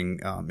providing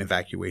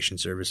evacuation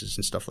services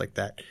and stuff like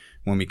that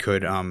when we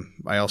could.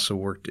 I also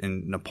worked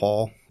in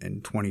Nepal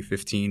in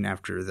 2015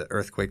 after the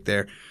earthquake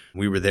there.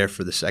 We were there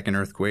for the second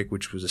earthquake,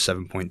 which was a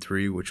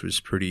 7.3, which was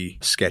pretty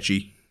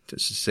sketchy,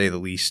 to say the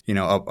least.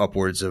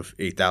 Upwards of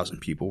 8,000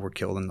 people were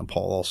killed in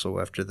Nepal also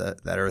after that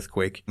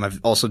earthquake. I've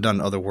also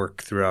done other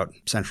work throughout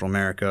Central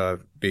America,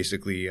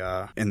 basically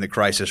in the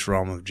crisis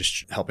realm of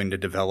just helping to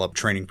develop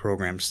training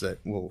programs that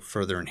will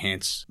further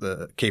enhance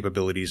the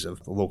capabilities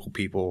of the local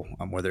people,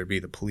 whether it be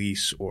the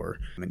police or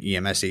an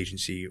EMS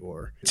agency,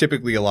 or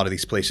typically a lot of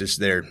these places,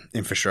 their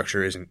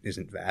infrastructure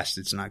isn't vast.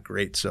 It's not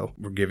great. So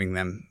we're giving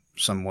them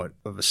somewhat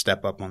of a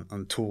step up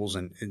on tools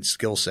and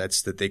skill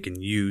sets that they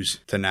can use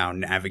to now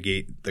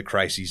navigate the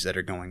crises that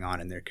are going on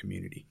in their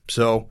community.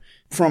 So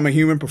from a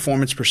human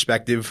performance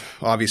perspective,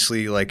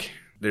 obviously,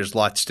 there's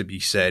lots to be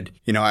said.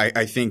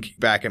 I think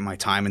back at my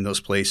time in those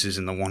places,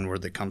 and the one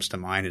word that comes to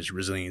mind is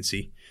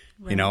resiliency.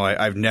 Right.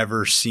 I've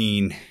never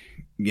seen,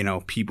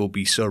 people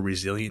be so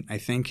resilient, I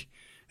think,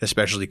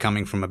 especially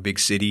coming from a big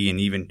city and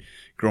even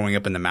growing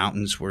up in the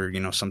mountains where,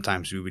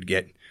 sometimes we would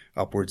get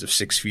upwards of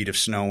 6 feet of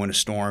snow in a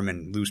storm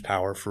and lose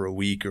power for a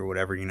week or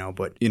whatever,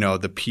 but,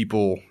 the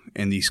people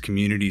in these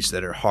communities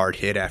that are hard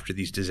hit after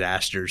these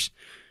disasters,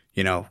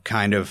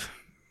 kind of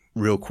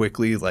real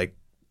quickly,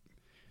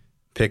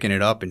 picking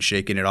it up and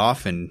shaking it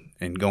off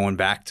and going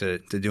back to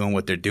doing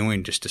what they're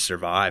doing just to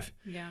survive.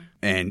 Yeah.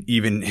 And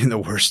even in the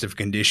worst of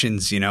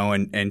conditions,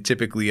 and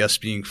typically us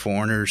being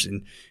foreigners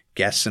and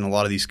guests in a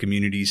lot of these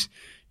communities,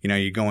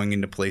 you're going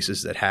into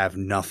places that have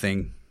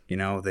nothing.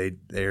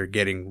 They're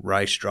getting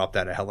rice dropped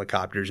out of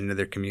helicopters into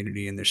their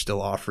community, and they're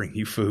still offering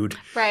you food.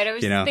 Right. I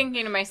was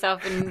thinking to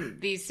myself, in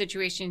these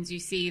situations, you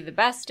see the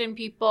best in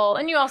people,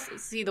 and you also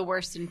see the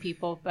worst in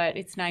people. But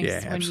it's nice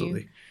when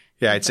absolutely.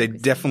 I'd say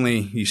definitely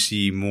you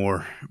see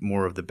more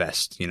of the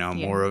best.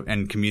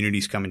 And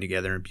communities coming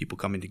together and people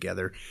coming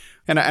together.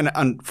 And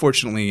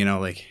unfortunately,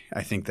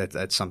 I think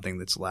that's something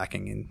that's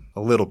lacking in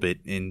a little bit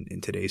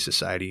in today's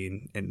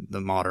society, in the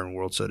modern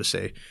world, so to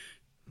say.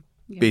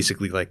 Yeah.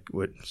 Basically, like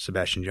what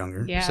Sebastian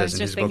Junger says in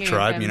his book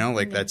Tribe,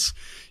 that's,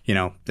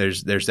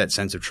 there's that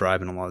sense of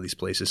tribe in a lot of these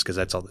places because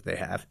that's all that they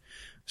have.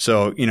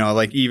 So,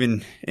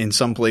 even in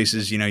some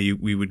places,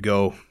 we would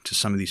go to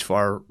some of these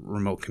far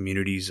remote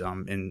communities.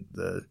 In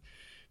the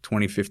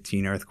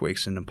 2015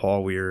 earthquakes in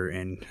Nepal, we were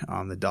in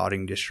the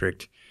Doding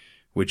district,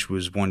 which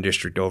was one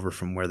district over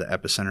from where the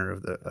epicenter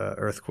of the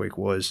earthquake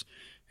was,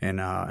 in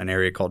an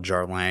area called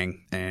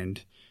Jarlang.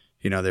 And,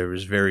 there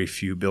was very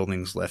few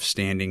buildings left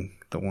standing.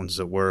 The ones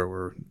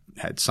that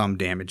had some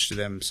damage to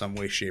them in some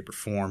way, shape, or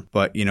form.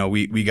 But,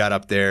 we got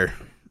up there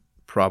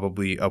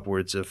probably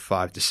upwards of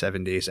 5 to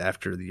 7 days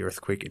after the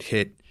earthquake had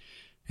hit.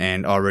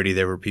 And already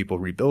there were people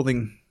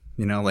rebuilding,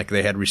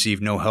 they had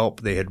received no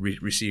help. They had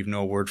received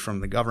no word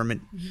from the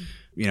government,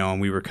 and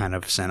we were kind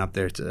of sent up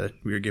there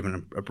we were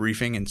given a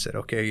briefing and said,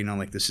 okay,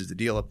 this is the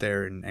deal up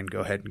there, and go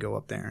ahead and go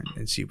up there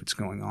and see what's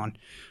going on.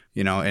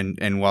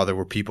 And while there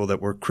were people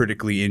that were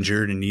critically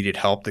injured and needed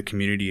help, the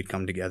community had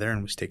come together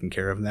and was taking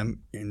care of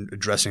them and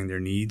addressing their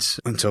needs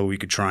until we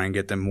could try and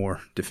get them more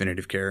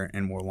definitive care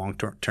and more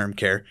long-term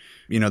care.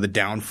 The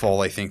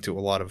downfall, I think, to a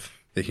lot of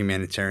the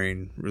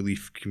humanitarian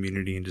relief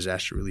community and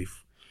disaster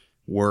relief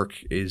work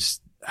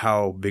is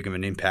how big of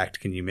an impact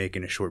can you make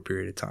in a short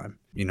period of time.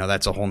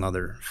 That's a whole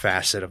nother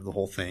facet of the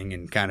whole thing,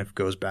 and kind of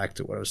goes back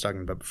to what I was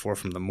talking about before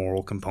from the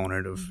moral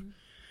component of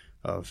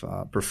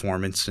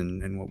performance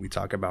and what we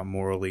talk about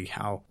morally,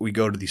 how we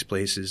go to these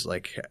places,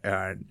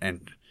 how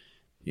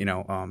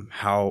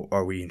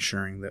are we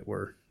ensuring that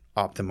we're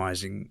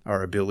optimizing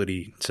our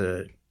ability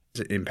to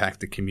impact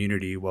the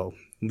community while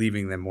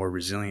leaving them more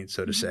resilient,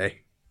 so to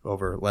say,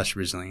 over less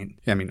resilient.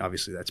 I mean,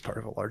 obviously that's part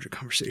of a larger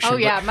conversation. Oh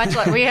yeah, much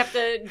like we have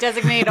to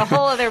designate a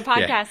whole other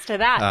podcast to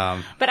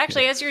that. But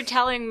actually, as you're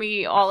telling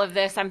me all of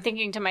this, I'm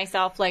thinking to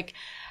myself,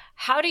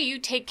 how do you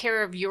take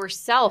care of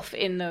yourself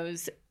in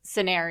those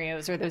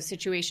scenarios or those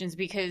situations?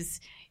 Because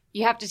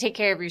you have to take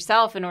care of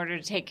yourself in order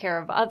to take care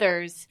of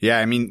others. Yeah,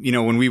 I mean,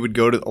 when we would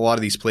go to a lot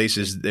of these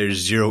places, there's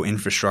zero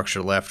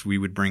infrastructure left. We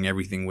would bring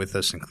everything with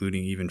us,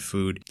 including even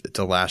food,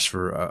 to last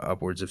for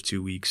upwards of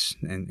 2 weeks.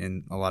 And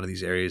in a lot of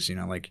these areas,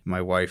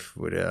 my wife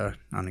would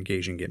on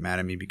occasion get mad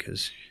at me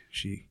because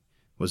she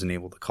wasn't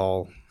able to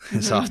call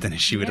as often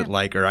as she would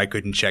like, or I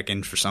couldn't check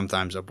in for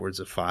sometimes upwards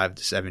of 5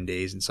 to 7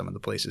 days in some of the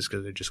places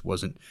because it just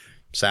wasn't.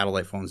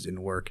 Satellite phones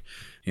didn't work.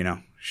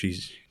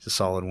 She's a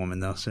solid woman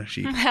though, so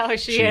she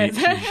is.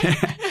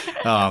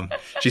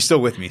 She's still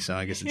with me, so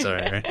I guess it's all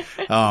right,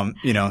 right?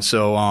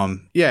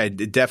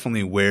 It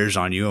definitely wears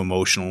on you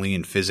emotionally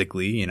and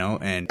physically,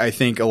 and I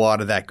think a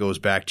lot of that goes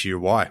back to your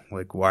why.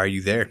 Why are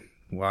you there?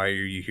 Why are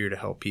you here to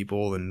help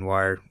people, and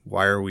why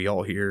are we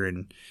all here?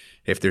 And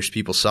if there's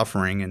people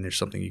suffering and there's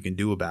something you can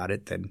do about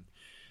it, then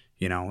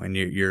and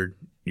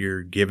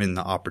you're given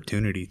the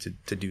opportunity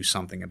to do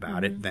something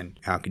about it, then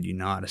how could you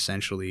not,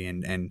 essentially?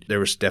 And there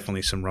was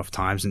definitely some rough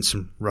times and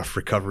some rough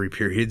recovery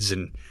periods,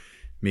 and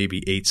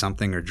maybe ate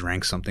something or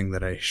drank something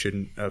that I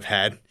shouldn't have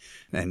had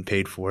and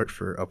paid for it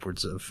for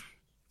upwards of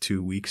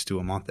 2 weeks to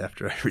a month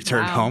after I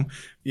returned home.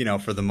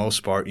 For the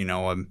most part,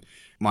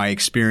 my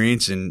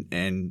experience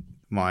and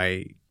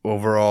my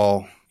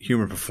overall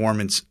human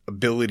performance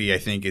ability, I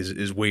think,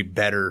 is way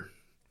better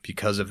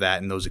because of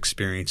that and those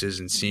experiences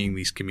and seeing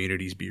these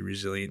communities be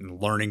resilient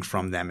and learning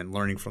from them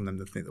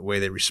the way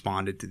they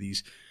responded to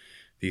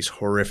these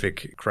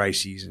horrific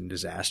crises and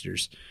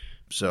disasters.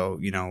 So,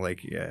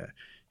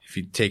 if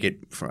you take it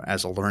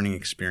as a learning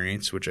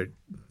experience, which I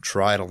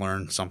try to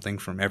learn something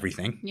from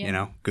everything,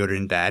 good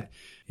and bad,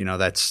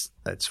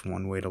 that's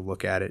one way to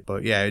look at it.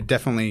 But yeah,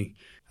 definitely,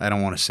 I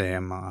don't want to say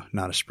I'm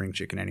not a spring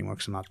chicken anymore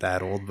because I'm not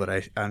that old,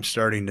 but I'm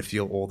starting to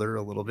feel older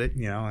a little bit,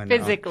 and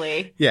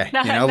physically.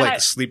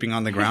 Like sleeping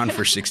on the ground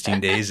for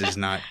 16 days is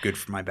not good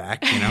for my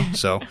back,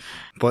 so,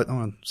 but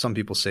some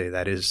people say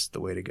that is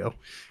the way to go.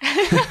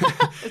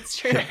 It's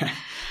true.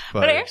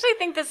 But I actually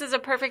think this is a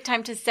perfect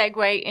time to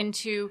segue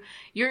into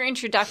your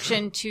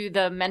introduction to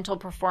the Mental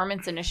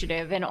Performance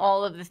Initiative and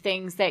all of the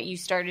things that you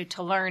started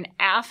to learn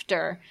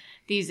after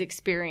these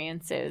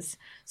experiences.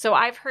 So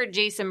I've heard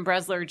Jason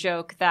Bresler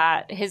joke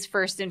that his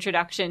first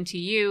introduction to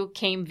you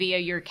came via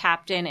your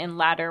captain in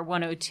Ladder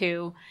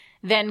 102,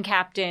 then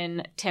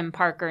Captain Tim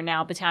Parker,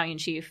 now Battalion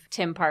Chief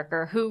Tim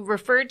Parker, who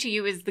referred to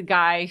you as the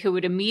guy who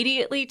would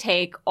immediately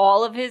take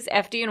all of his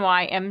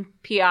FDNY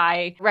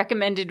MPI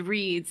recommended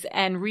reads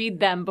and read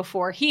them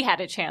before he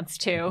had a chance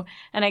to.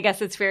 And I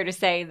guess it's fair to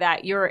say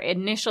that your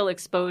initial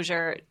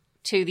exposure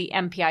to the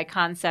MPI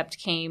concept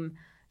came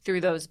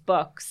through those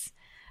books.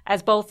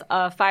 As both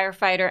a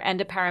firefighter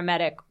and a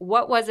paramedic,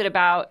 what was it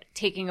about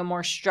taking a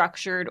more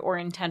structured or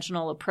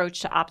intentional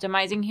approach to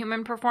optimizing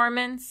human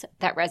performance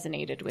that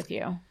resonated with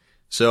you?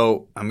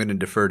 So I'm going to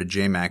defer to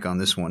JMac on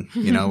this one.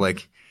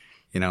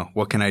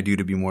 What can I do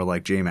to be more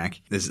like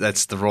JMac?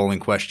 That's the rolling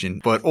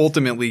question. But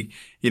ultimately,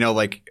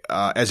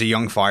 as a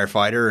young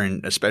firefighter,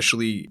 and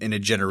especially in a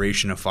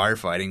generation of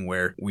firefighting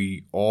where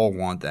we all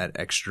want that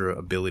extra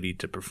ability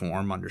to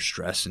perform under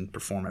stress and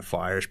perform at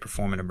fires,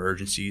 perform in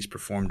emergencies,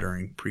 perform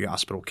during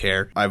pre-hospital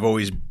care, I've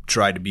always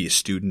tried to be a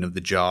student of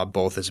the job,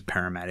 both as a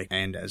paramedic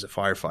and as a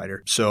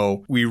firefighter.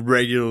 So we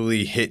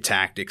regularly hit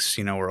tactics.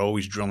 We're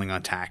always drilling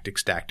on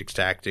tactics.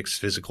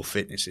 Physical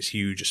fitness is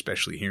huge,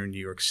 especially here in New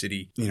York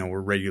City. We're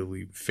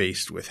regularly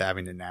faced with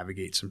having to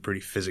navigate some pretty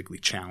physically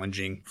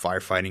challenging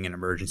firefighting and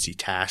emergency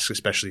tasks,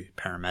 especially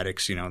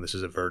paramedics. This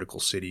is a vertical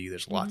city.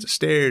 There's lots of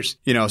stairs,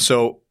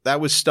 so that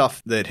was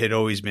stuff that had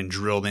always been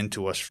drilled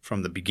into us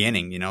from the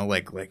beginning,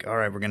 like, all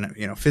right, we're going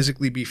to,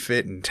 physically be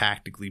fit and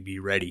tactically be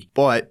ready.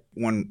 But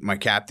when my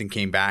captain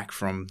came back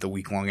from the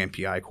week-long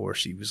MPI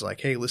course, he was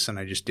like, hey, listen,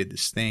 I just did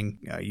this thing.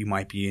 You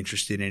might be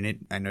interested in it.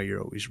 I know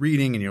you're always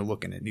reading and you're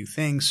looking at new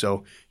things.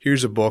 So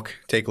here's a book.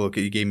 Take a look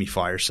at it. He gave me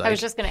Fire Psych. I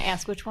was just going to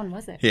ask, which one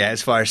was it? Yeah,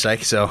 it's Fire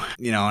Psych. So,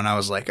 and I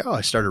was like,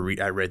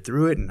 I read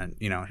through it, and,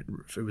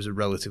 it was a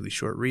relatively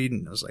short read,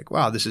 and I was like,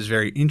 wow, this is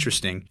very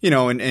interesting.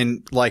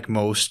 And like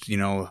most,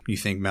 you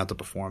think mental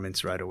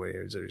performance right away.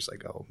 There's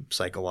like,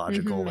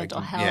 psychological, mental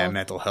health.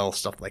 Mental health,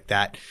 stuff like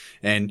that.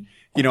 And,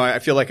 I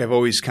feel like I've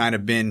always kind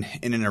of been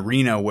in an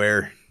arena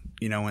where,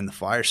 in the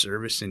fire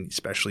service and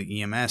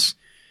especially EMS,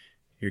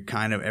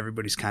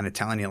 everybody's kind of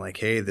telling you like,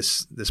 hey,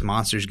 this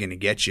monster's going to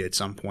get you at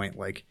some point.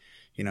 Like,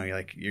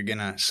 you're going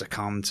to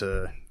succumb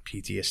to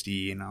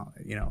PTSD and,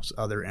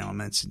 other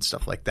elements and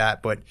stuff like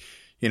that. But,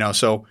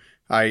 so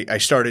I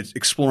started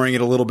exploring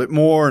it a little bit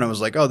more, and I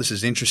was like, oh, this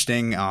is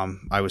interesting.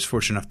 I was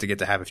fortunate enough to get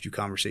to have a few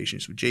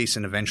conversations with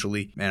Jason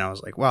eventually, and I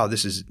was like, wow,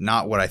 this is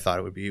not what I thought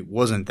it would be. It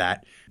wasn't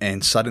that.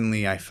 And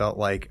suddenly I felt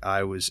like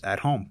I was at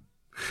home.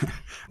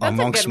 That's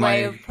a good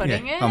way of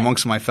putting it.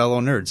 Amongst my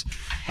fellow nerds.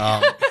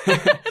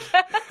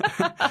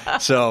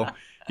 So,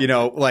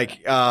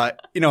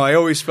 I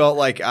always felt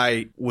like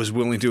I was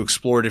willing to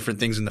explore different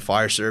things in the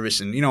fire service.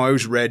 And, I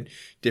always read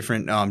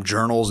different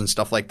journals and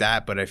stuff like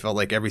that, but I felt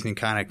like everything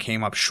kind of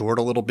came up short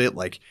a little bit.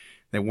 Like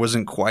it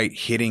wasn't quite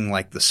hitting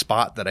like the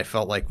spot that I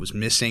felt like was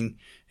missing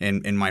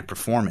in my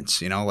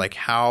performance. Like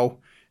how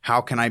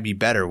can I be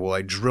better? Well,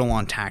 I drill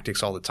on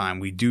tactics all the time.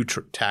 We do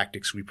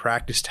tactics. We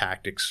practice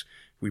tactics.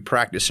 We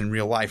practice in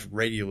real life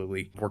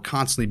regularly. We're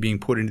constantly being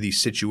put into these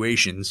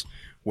situations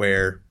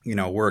where,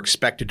 we're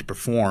expected to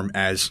perform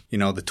as, the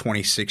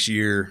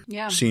 26-year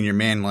senior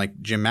man like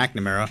Jim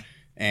McNamara,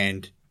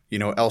 and,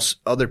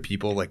 other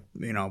people like,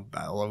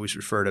 I'll always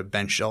refer to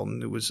Ben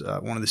Shelton, who was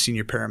one of the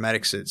senior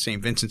paramedics at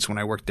St. Vincent's when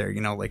I worked there,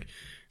 like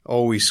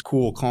always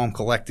cool, calm,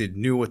 collected,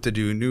 knew what to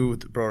do, knew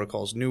the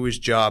protocols, knew his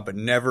job, but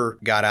never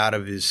got out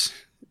of his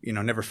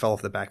never fell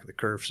off the back of the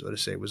curve, so to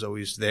say. Was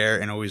always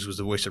there and always was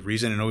the voice of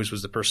reason and always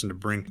was the person to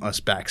bring us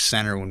back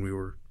center when we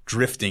were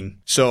drifting.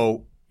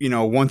 So,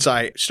 once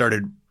I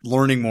started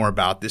learning more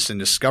about this and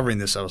discovering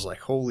this, I was like,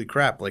 holy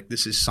crap, like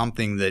this is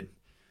something that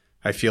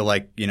I feel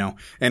like,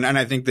 and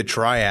I think the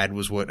triad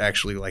was what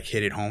actually like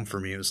hit it home for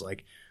me. It was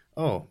like,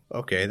 oh,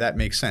 okay, that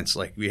makes sense.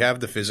 Like we have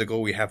the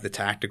physical, we have the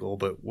tactical,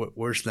 but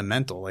where's the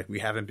mental? Like we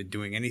haven't been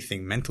doing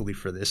anything mentally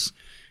for this.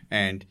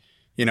 And,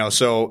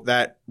 so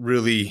that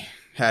really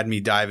had me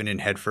diving in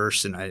head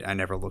first, and I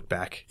never looked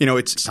back. You know,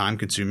 it's time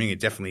consuming. It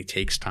definitely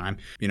takes time.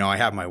 You know, I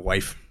have my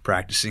wife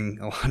practicing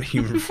a lot of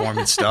human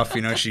performance stuff.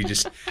 You know, she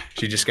just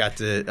got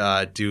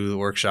to do the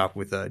workshop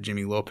with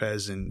Jimmy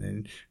Lopez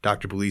and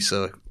Dr.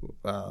 Belisa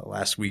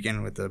last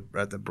weekend at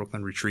the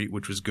Brooklyn retreat,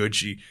 which was good.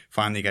 She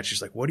finally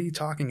she's like, "What are you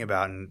talking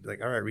about?" And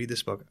like, "All right, read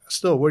this book."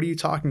 "Still, what are you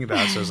talking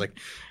about?" So I was like,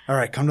 "All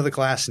right, come to the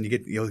class and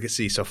you'll get to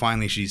see." So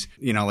finally she's,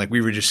 you know, like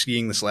we were just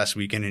skiing this last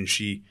weekend, and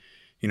she,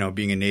 you know,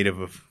 being a native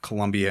of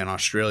Colombia and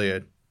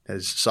Australia,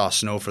 saw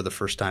snow for the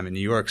first time in New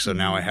York. So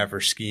now I have her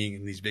skiing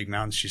in these big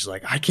mountains. She's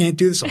like, "I can't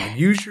do this." I'm like,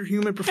 "Use your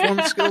human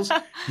performance skills.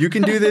 You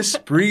can do this.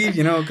 Breathe,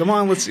 you know, come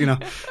on, let's," you know,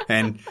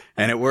 and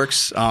it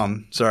works.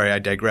 Sorry, I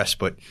digress.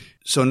 But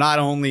so not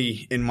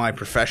only in my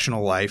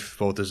professional life,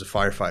 both as a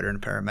firefighter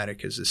and a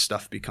paramedic, has this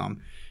stuff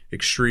become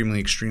extremely,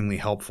 extremely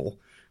helpful,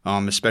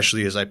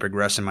 especially as I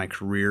progress in my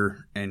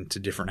career and to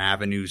different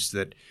avenues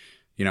that,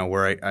 you know,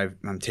 where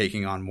I'm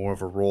taking on more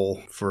of a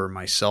role for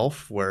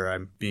myself, where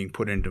I'm being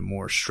put into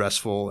more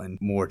stressful and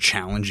more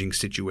challenging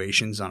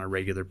situations on a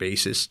regular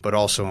basis, but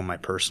also in my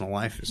personal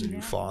life as a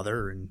new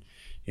father and,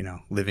 you know,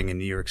 living in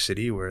New York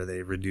City where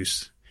they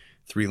reduce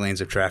 3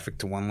 lanes of traffic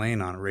to 1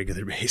 lane on a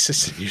regular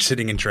basis, and you're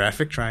sitting in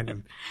traffic trying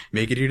to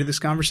make it here to this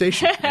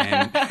conversation.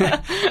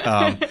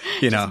 And,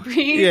 you know,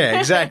 yeah,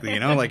 exactly. You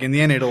know, like in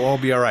the end, it'll all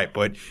be all right.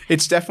 But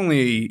it's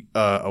definitely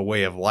a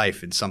way of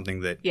life and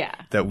something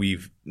that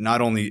we've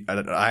not only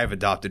I have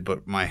adopted,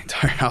 but my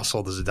entire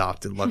household has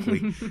adopted,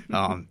 luckily.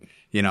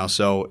 You know,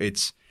 so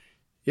it's,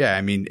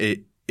 I mean,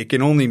 it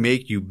can only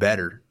make you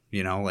better,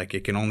 you know, like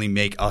it can only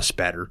make us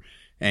better.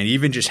 And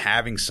even just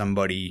having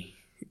somebody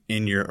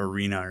in your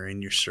arena or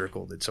in your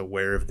circle that's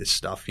aware of this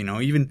stuff, you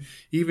know,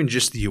 even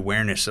just the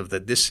awareness of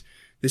that this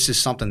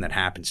is something that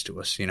happens to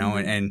us, you know,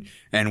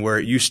 and where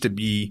it used to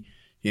be,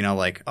 you know,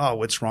 like, "Oh,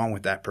 what's wrong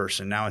with that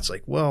person?" Now it's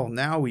like, well,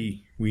 now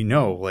we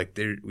know, like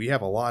we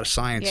have a lot of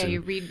science. Yeah, and,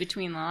 you read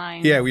between the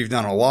lines. Yeah, we've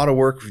done a lot of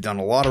work. We've done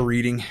a lot of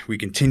reading. We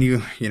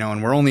continue, you know,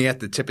 and we're only at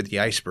the tip of the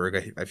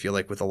iceberg, I feel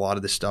like, with a lot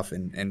of this stuff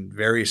in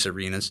various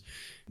arenas,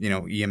 you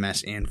know,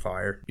 EMS and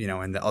fire, you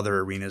know, and the other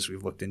arenas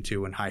we've looked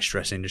into in high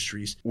stress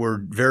industries. We're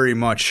very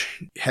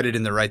much headed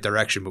in the right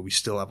direction, but we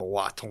still have a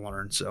lot to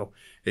learn. So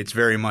it's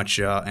very much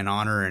an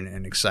honor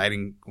and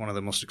exciting, one of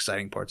the most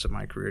exciting parts of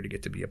my career to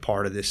get to be a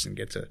part of this and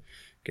get to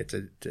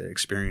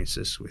experience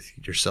this with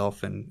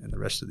yourself and the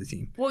rest of the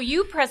team. Well,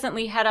 you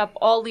presently head up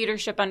all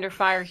Leadership Under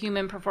Fire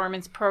human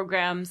performance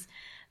programs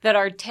that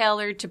are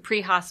tailored to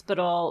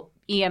pre-hospital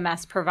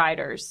EMS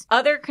providers.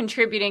 Other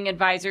contributing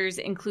advisors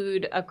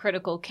include a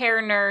critical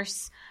care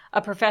nurse,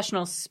 a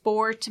professional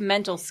sport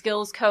mental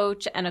skills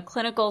coach, and a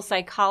clinical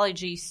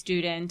psychology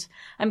student.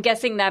 I'm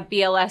guessing that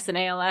BLS and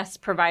ALS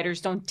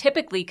providers don't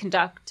typically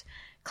conduct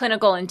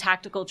clinical and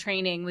tactical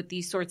training with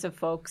these sorts of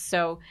folks.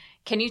 So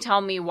can you tell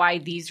me why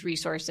these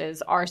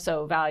resources are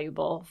so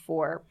valuable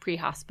for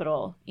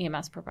pre-hospital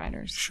EMS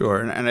providers? Sure.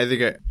 And I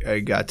think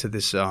I got to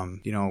this, you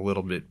know, a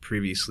little bit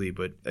previously,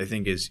 but I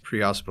think as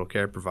pre-hospital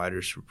care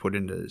providers, we're put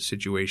into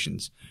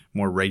situations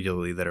more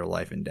regularly that are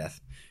life and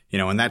death, you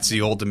know, and that's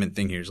the ultimate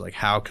thing here is like,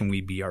 how can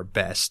we be our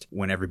best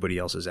when everybody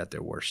else is at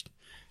their worst?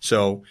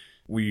 So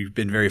we've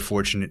been very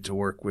fortunate to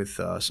work with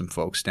some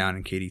folks down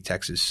in Katy,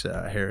 Texas,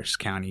 Harris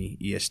County,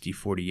 ESD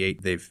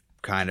 48. They've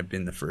kind of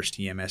been the first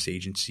EMS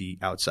agency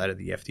outside of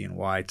the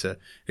FDNY to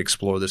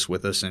explore this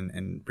with us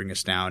and bring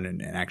us down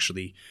and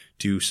actually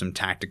do some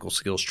tactical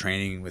skills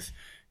training with,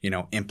 you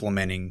know,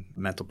 implementing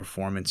mental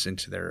performance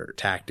into their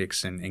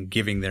tactics and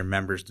giving their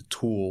members the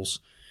tools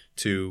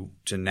to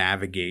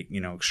navigate, you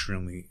know,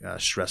 extremely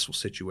stressful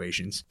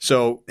situations.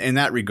 So in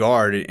that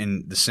regard,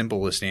 and the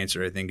simplest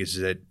answer, I think, is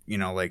that, you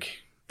know,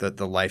 like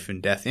the life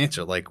and death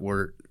answer, like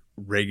we're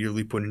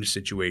regularly put into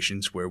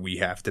situations where we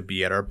have to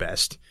be at our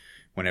best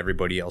when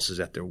everybody else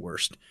is at their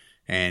worst.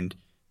 And,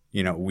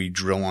 you know, we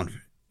drill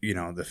on, you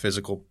know, the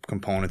physical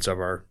components of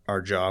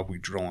our job. We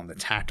drill on the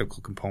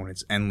tactical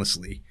components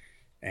endlessly.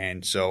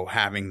 And so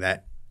having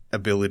that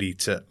ability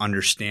to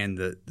understand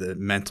the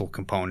mental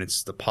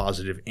components, the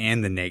positive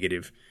and the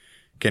negative,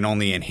 can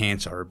only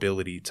enhance our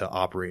ability to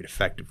operate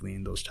effectively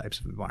in those types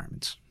of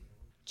environments.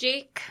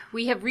 Jake,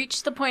 we have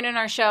reached the point in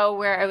our show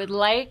where I would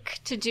like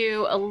to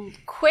do a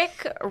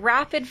quick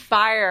rapid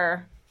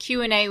fire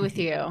Q&A with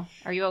you.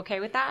 Are you okay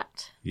with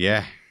that?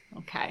 Yeah.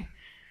 Okay.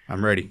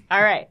 I'm ready.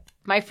 All right.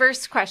 My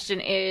first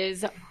question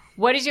is,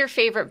 what is your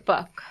favorite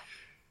book?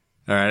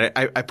 All right.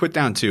 I put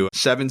down 2.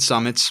 7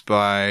 Summits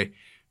by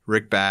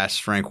Rick Bass,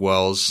 Frank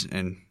Wells,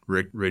 and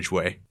Rick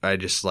Ridgway. I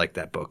just like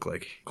that book,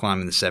 like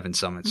climbing the 7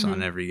 summits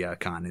on every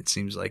continent. It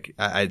seems like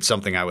it's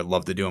something I would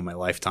love to do in my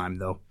lifetime,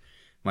 though.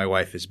 my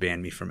wife has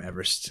banned me from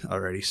Everest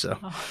already. So,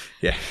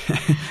 yeah.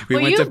 We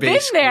went to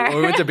base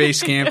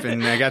camp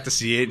and I got to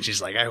see it. And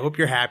she's like, I hope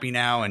you're happy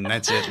now. And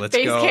that's it. Let's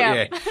go.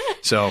 Camp. Yeah.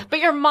 So, but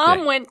your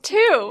mom went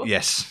too.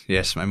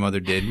 Yes. My mother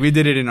did. We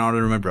did it in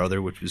honor of my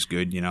brother, which was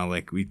good.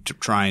 Like we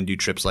try and do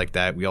trips like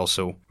that. We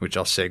also, which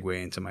I'll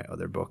segue into my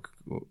other book,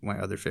 my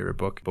other favorite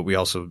book, but we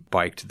also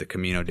biked the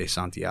Camino de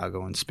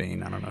Santiago in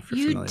Spain. I don't know if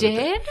you're familiar with that. You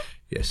did?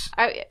 Yes.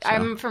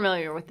 I'm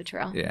familiar with the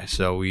trail. Yeah.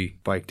 So we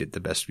biked it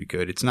the best we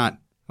could. It's not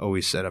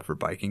always set up for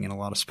biking in a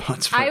lot of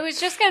spots. I was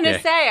just going to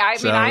say,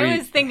 I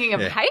was thinking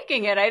of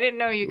hiking it. I didn't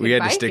know you could bike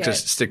it. We had to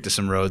stick to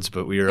some roads,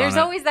 but we were There's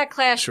always that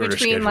clash between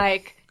schedule.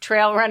 Like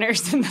trail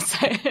runners and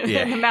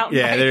the mountain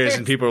bikers. There is,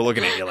 and people are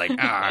looking at you like,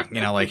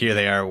 like here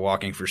they are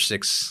walking for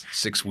 6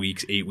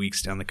 weeks, 8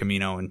 weeks down the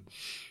Camino, and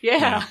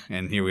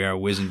and here we are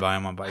whizzing by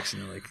them on bikes,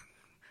 and they're like,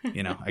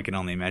 I can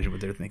only imagine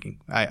what they're thinking.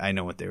 I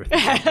know what they were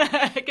thinking.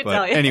 I can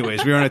tell you.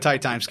 Anyways, we were on a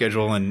tight time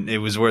schedule, and it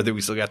was worth it.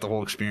 We still got the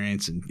whole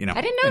experience, and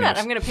I didn't know that.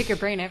 I'm going to pick your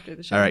brain after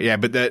the show. All right, yeah,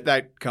 but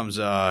that comes.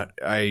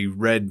 I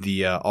read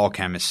The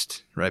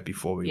Alchemist right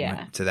before we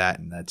went to that,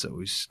 and that's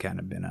always kind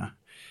of been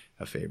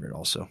a favorite,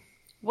 also.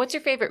 What's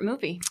your favorite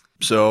movie?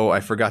 So I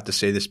forgot to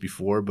say this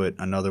before, but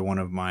another one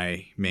of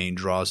my main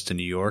draws to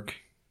New York,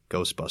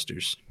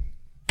 Ghostbusters.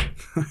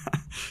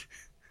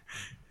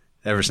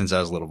 Ever since I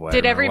was a little boy.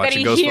 Did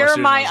everybody hear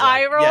my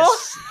eye roll?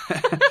 Yes.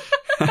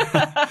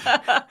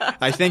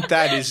 I think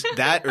that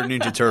or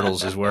Ninja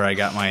Turtles is where I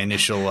got my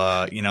initial,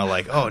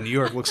 New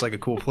York looks like a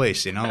cool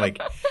place, I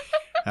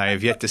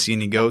have yet to see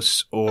any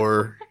ghosts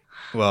or,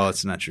 well,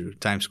 it's not true.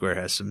 Times Square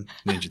has some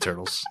Ninja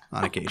Turtles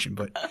on occasion,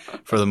 but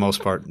for the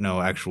most part,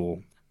 no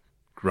actual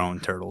grown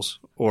turtles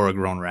or a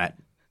grown rat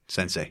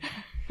sensei.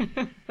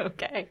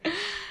 Okay.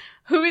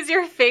 Who is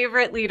your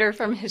favorite leader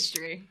from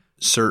history?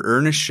 Sir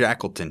Ernest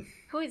Shackleton.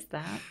 Who is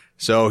that?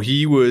 So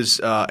he was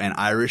an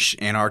Irish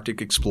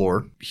Antarctic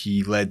explorer.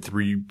 He led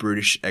 3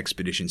 British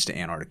expeditions to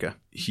Antarctica.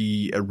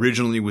 He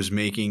originally was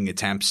making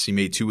attempts. He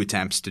made 2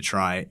 attempts to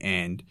try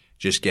and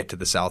just get to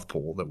the South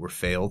Pole that were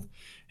failed.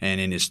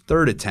 And in his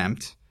 3rd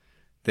attempt,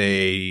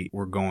 they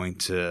were going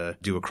to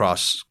do a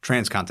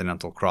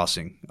transcontinental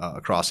crossing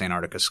across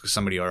Antarctica because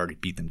somebody already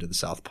beat them to the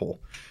South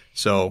Pole.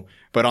 So,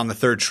 but on the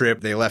 3rd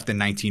trip, they left in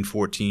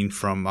 1914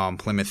 from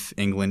Plymouth,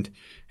 England,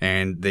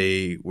 and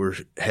they were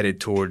headed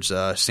towards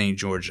St.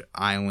 George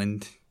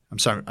Island.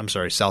 I'm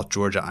sorry, South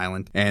Georgia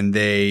Island. And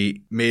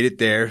they made it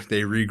there.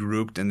 They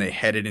regrouped and they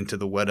headed into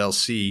the Weddell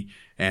Sea,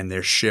 and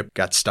their ship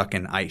got stuck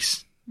in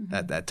ice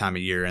at that time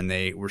of year. And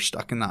they were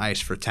stuck in the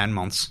ice for 10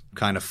 months,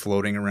 kind of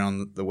floating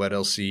around the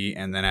Weddell Sea.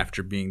 And then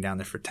after being down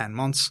there for 10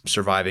 months,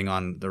 surviving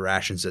on the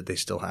rations that they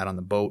still had on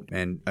the boat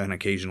and an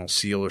occasional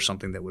seal or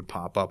something that would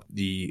pop up,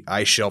 the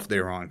ice shelf they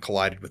were on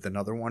collided with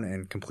another one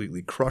and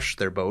completely crushed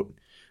their boat.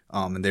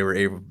 And they were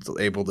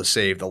able to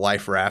save the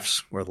life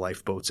rafts, or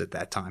lifeboats at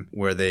that time,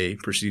 where they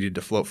proceeded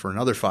to float for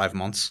another 5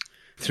 months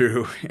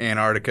through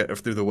Antarctica, or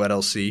through the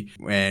Weddell Sea,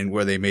 and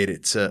where they made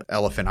it to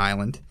Elephant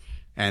Island.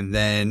 And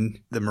then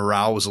the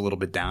morale was a little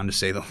bit down, to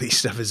say the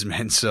least, of his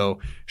men.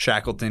 So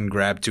Shackleton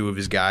grabbed 2 of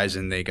his guys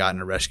and they got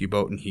in a rescue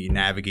boat, and he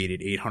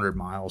navigated 800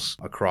 miles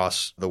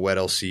across the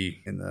Weddell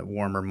Sea in the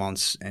warmer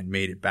months and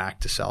made it back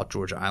to South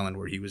Georgia Island,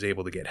 where he was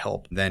able to get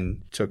help.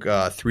 Then took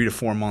 3 to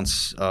 4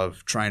 months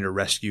of trying to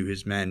rescue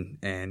his men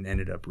and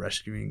ended up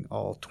rescuing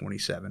all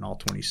 27. All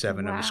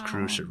 27 Wow. of his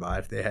crew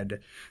survived. They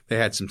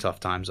had some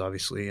tough times,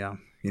 obviously.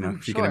 If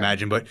you sure. can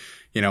imagine. But,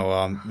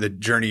 the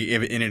journey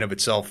in and of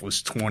itself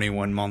was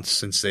 21 months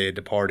since they had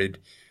departed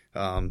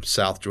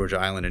South Georgia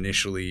Island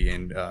initially,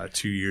 and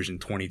 2 years and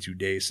 22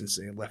 days since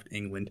they had left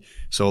England.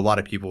 So a lot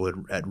of people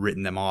had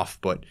written them off.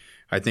 But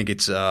I think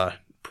it's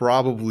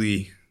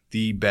probably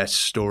the best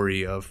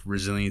story of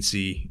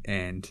resiliency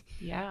and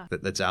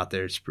that's out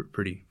there. It's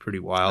pretty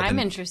wild. I'm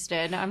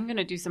interested. I'm going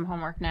to do some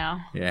homework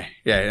now. Yeah.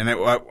 And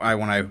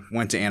when I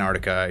went to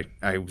Antarctica,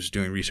 I was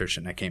doing research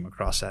and I came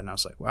across that, and I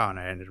was like, wow. And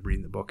I ended up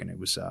reading the book, and it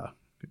was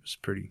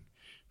pretty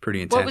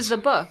intense. What was the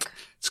book?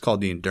 It's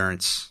called The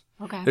Endurance.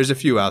 Okay. There's a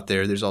few out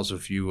there. There's also a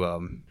few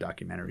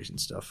documentaries and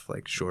stuff,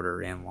 like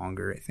shorter and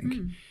longer, I think.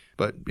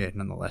 But yeah,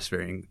 nonetheless,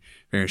 very,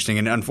 very interesting.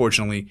 And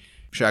unfortunately,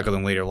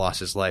 Shackleton later lost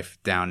his life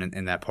down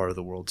in that part of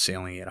the world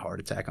sailing. He had a heart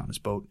attack on his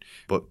boat.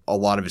 But a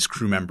lot of his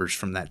crew members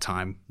from that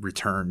time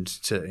returned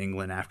to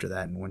England after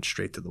that and went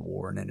straight to the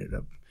war and ended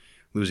up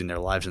losing their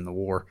lives in the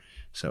war.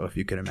 So if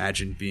you could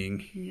imagine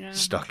being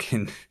stuck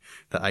in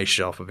the ice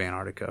shelf of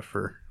Antarctica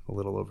for a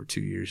little over 2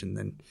 years and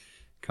then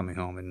coming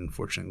home and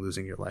unfortunately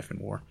losing your life in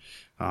war.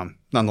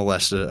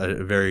 Nonetheless,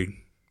 a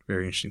very,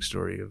 very interesting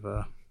story of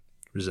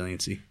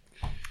resiliency.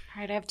 All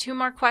right, I have 2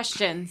 more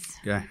questions.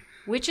 Okay.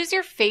 Which is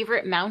your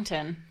favorite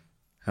mountain?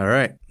 All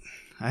right.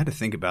 I had to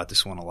think about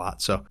this one a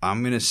lot. So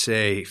I'm going to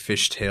say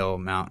Fishtail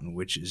Mountain,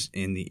 which is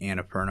in the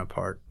Annapurna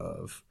part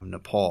of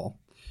Nepal.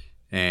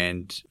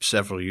 And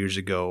several years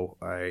ago,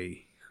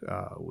 I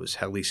was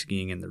heli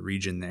skiing in the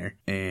region there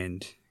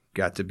and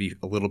got to be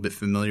a little bit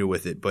familiar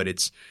with it. But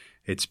it's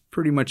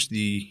pretty much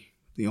the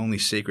the only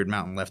sacred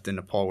mountain left in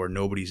Nepal where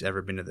nobody's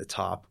ever been to the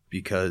top,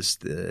 because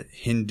the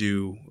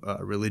Hindu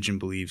religion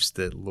believes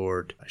that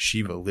Lord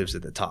Shiva lives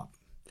at the top.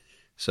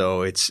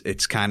 So it's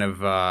kind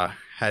of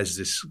has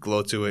this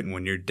glow to it, and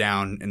when you're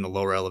down in the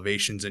lower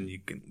elevations and you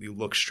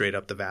look straight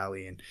up the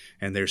valley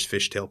and there's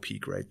Fishtail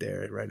Peak right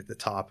there, right at the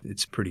top,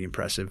 it's pretty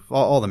impressive.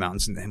 All the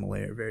mountains in the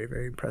Himalaya are very,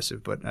 very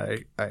impressive, but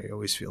I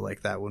always feel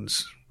like that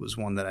was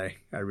one that I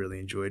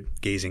really enjoyed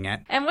gazing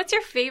at. And what's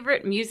your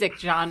favorite music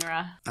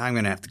genre? I'm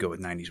gonna have to go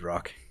with 90s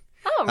rock.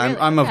 Oh, really?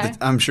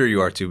 I'm sure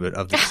you are too, but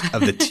of the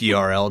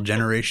TRL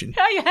generation.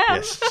 Oh, you have?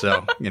 Yes.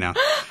 So I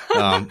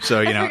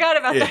forgot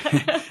about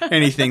that.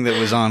 Anything that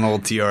was on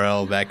old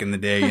TRL back in the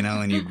day,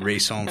 and you'd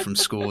race home from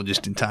school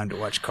just in time to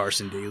watch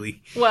Carson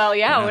Daly. Well,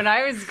 yeah. When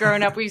I was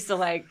growing up, we used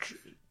to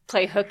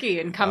play hooky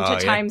and come to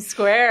Times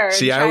Square.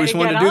 See, I always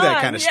wanted to do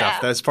that kind of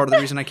stuff. That's part of the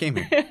reason I came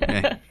here.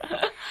 Yeah.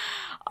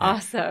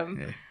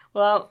 Awesome. Yeah.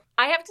 Well,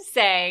 I have to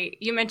say,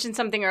 you mentioned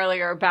something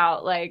earlier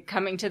about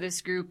coming to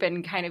this group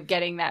and kind of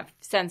getting that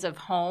sense of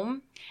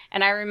home.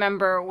 And I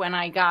remember when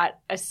I got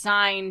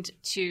assigned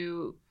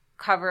to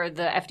cover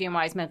the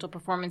FDNY's Mental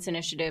Performance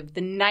Initiative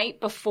the night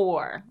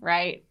before,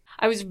 right?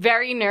 I was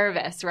very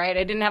nervous, right?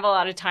 I didn't have a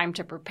lot of time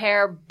to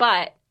prepare,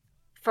 but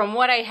from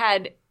what I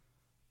had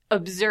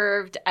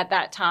observed at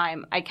that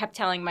time, I kept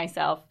telling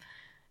myself,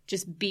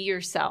 just be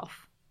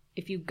yourself.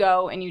 If you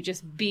go and you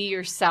just be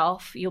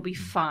yourself, you'll be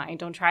fine.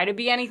 Don't try to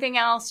be anything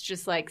else.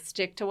 Just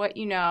stick to what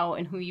you know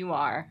and who you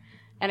are.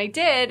 And I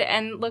did,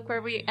 and look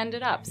where we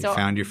ended up. You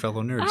found your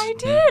fellow nerds. I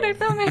did. I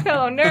found my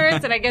fellow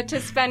nerds, and I get to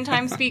spend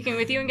time speaking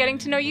with you and getting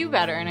to know you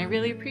better, and I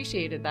really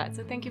appreciated that.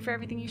 So thank you for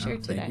everything you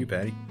shared today. Thank you,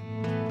 Patty.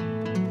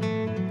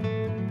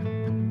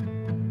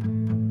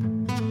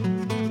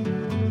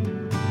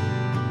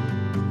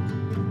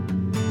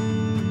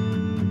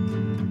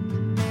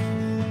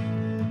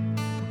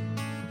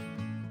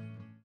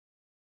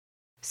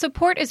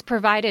 Support is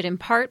provided in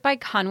part by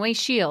Conway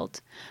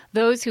Shield.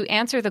 Those who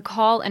answer the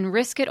call and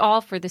risk it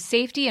all for the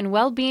safety and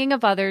well-being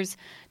of others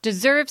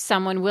deserve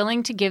someone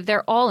willing to give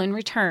their all in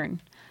return.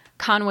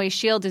 Conway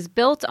Shield is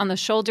built on the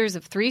shoulders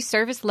of 3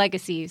 service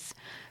legacies.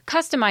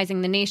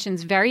 Customizing the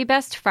nation's very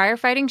best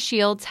firefighting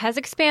shields has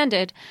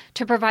expanded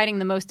to providing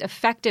the most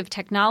effective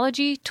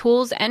technology,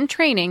 tools, and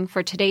training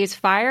for today's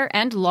fire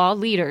and law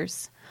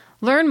leaders.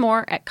 Learn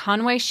more at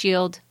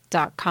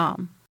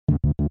conwayshield.com.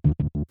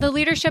 The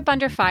Leadership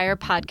Under Fire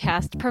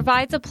podcast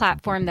provides a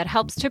platform that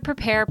helps to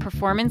prepare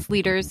performance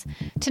leaders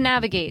to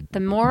navigate the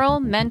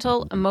moral,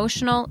 mental,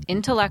 emotional,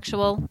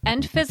 intellectual,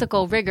 and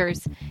physical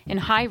rigors in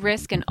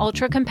high-risk and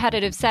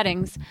ultra-competitive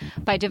settings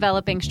by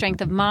developing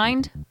strength of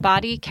mind,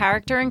 body,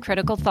 character, and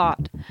critical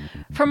thought.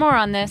 For more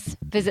on this,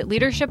 visit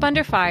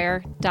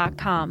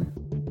leadershipunderfire.com.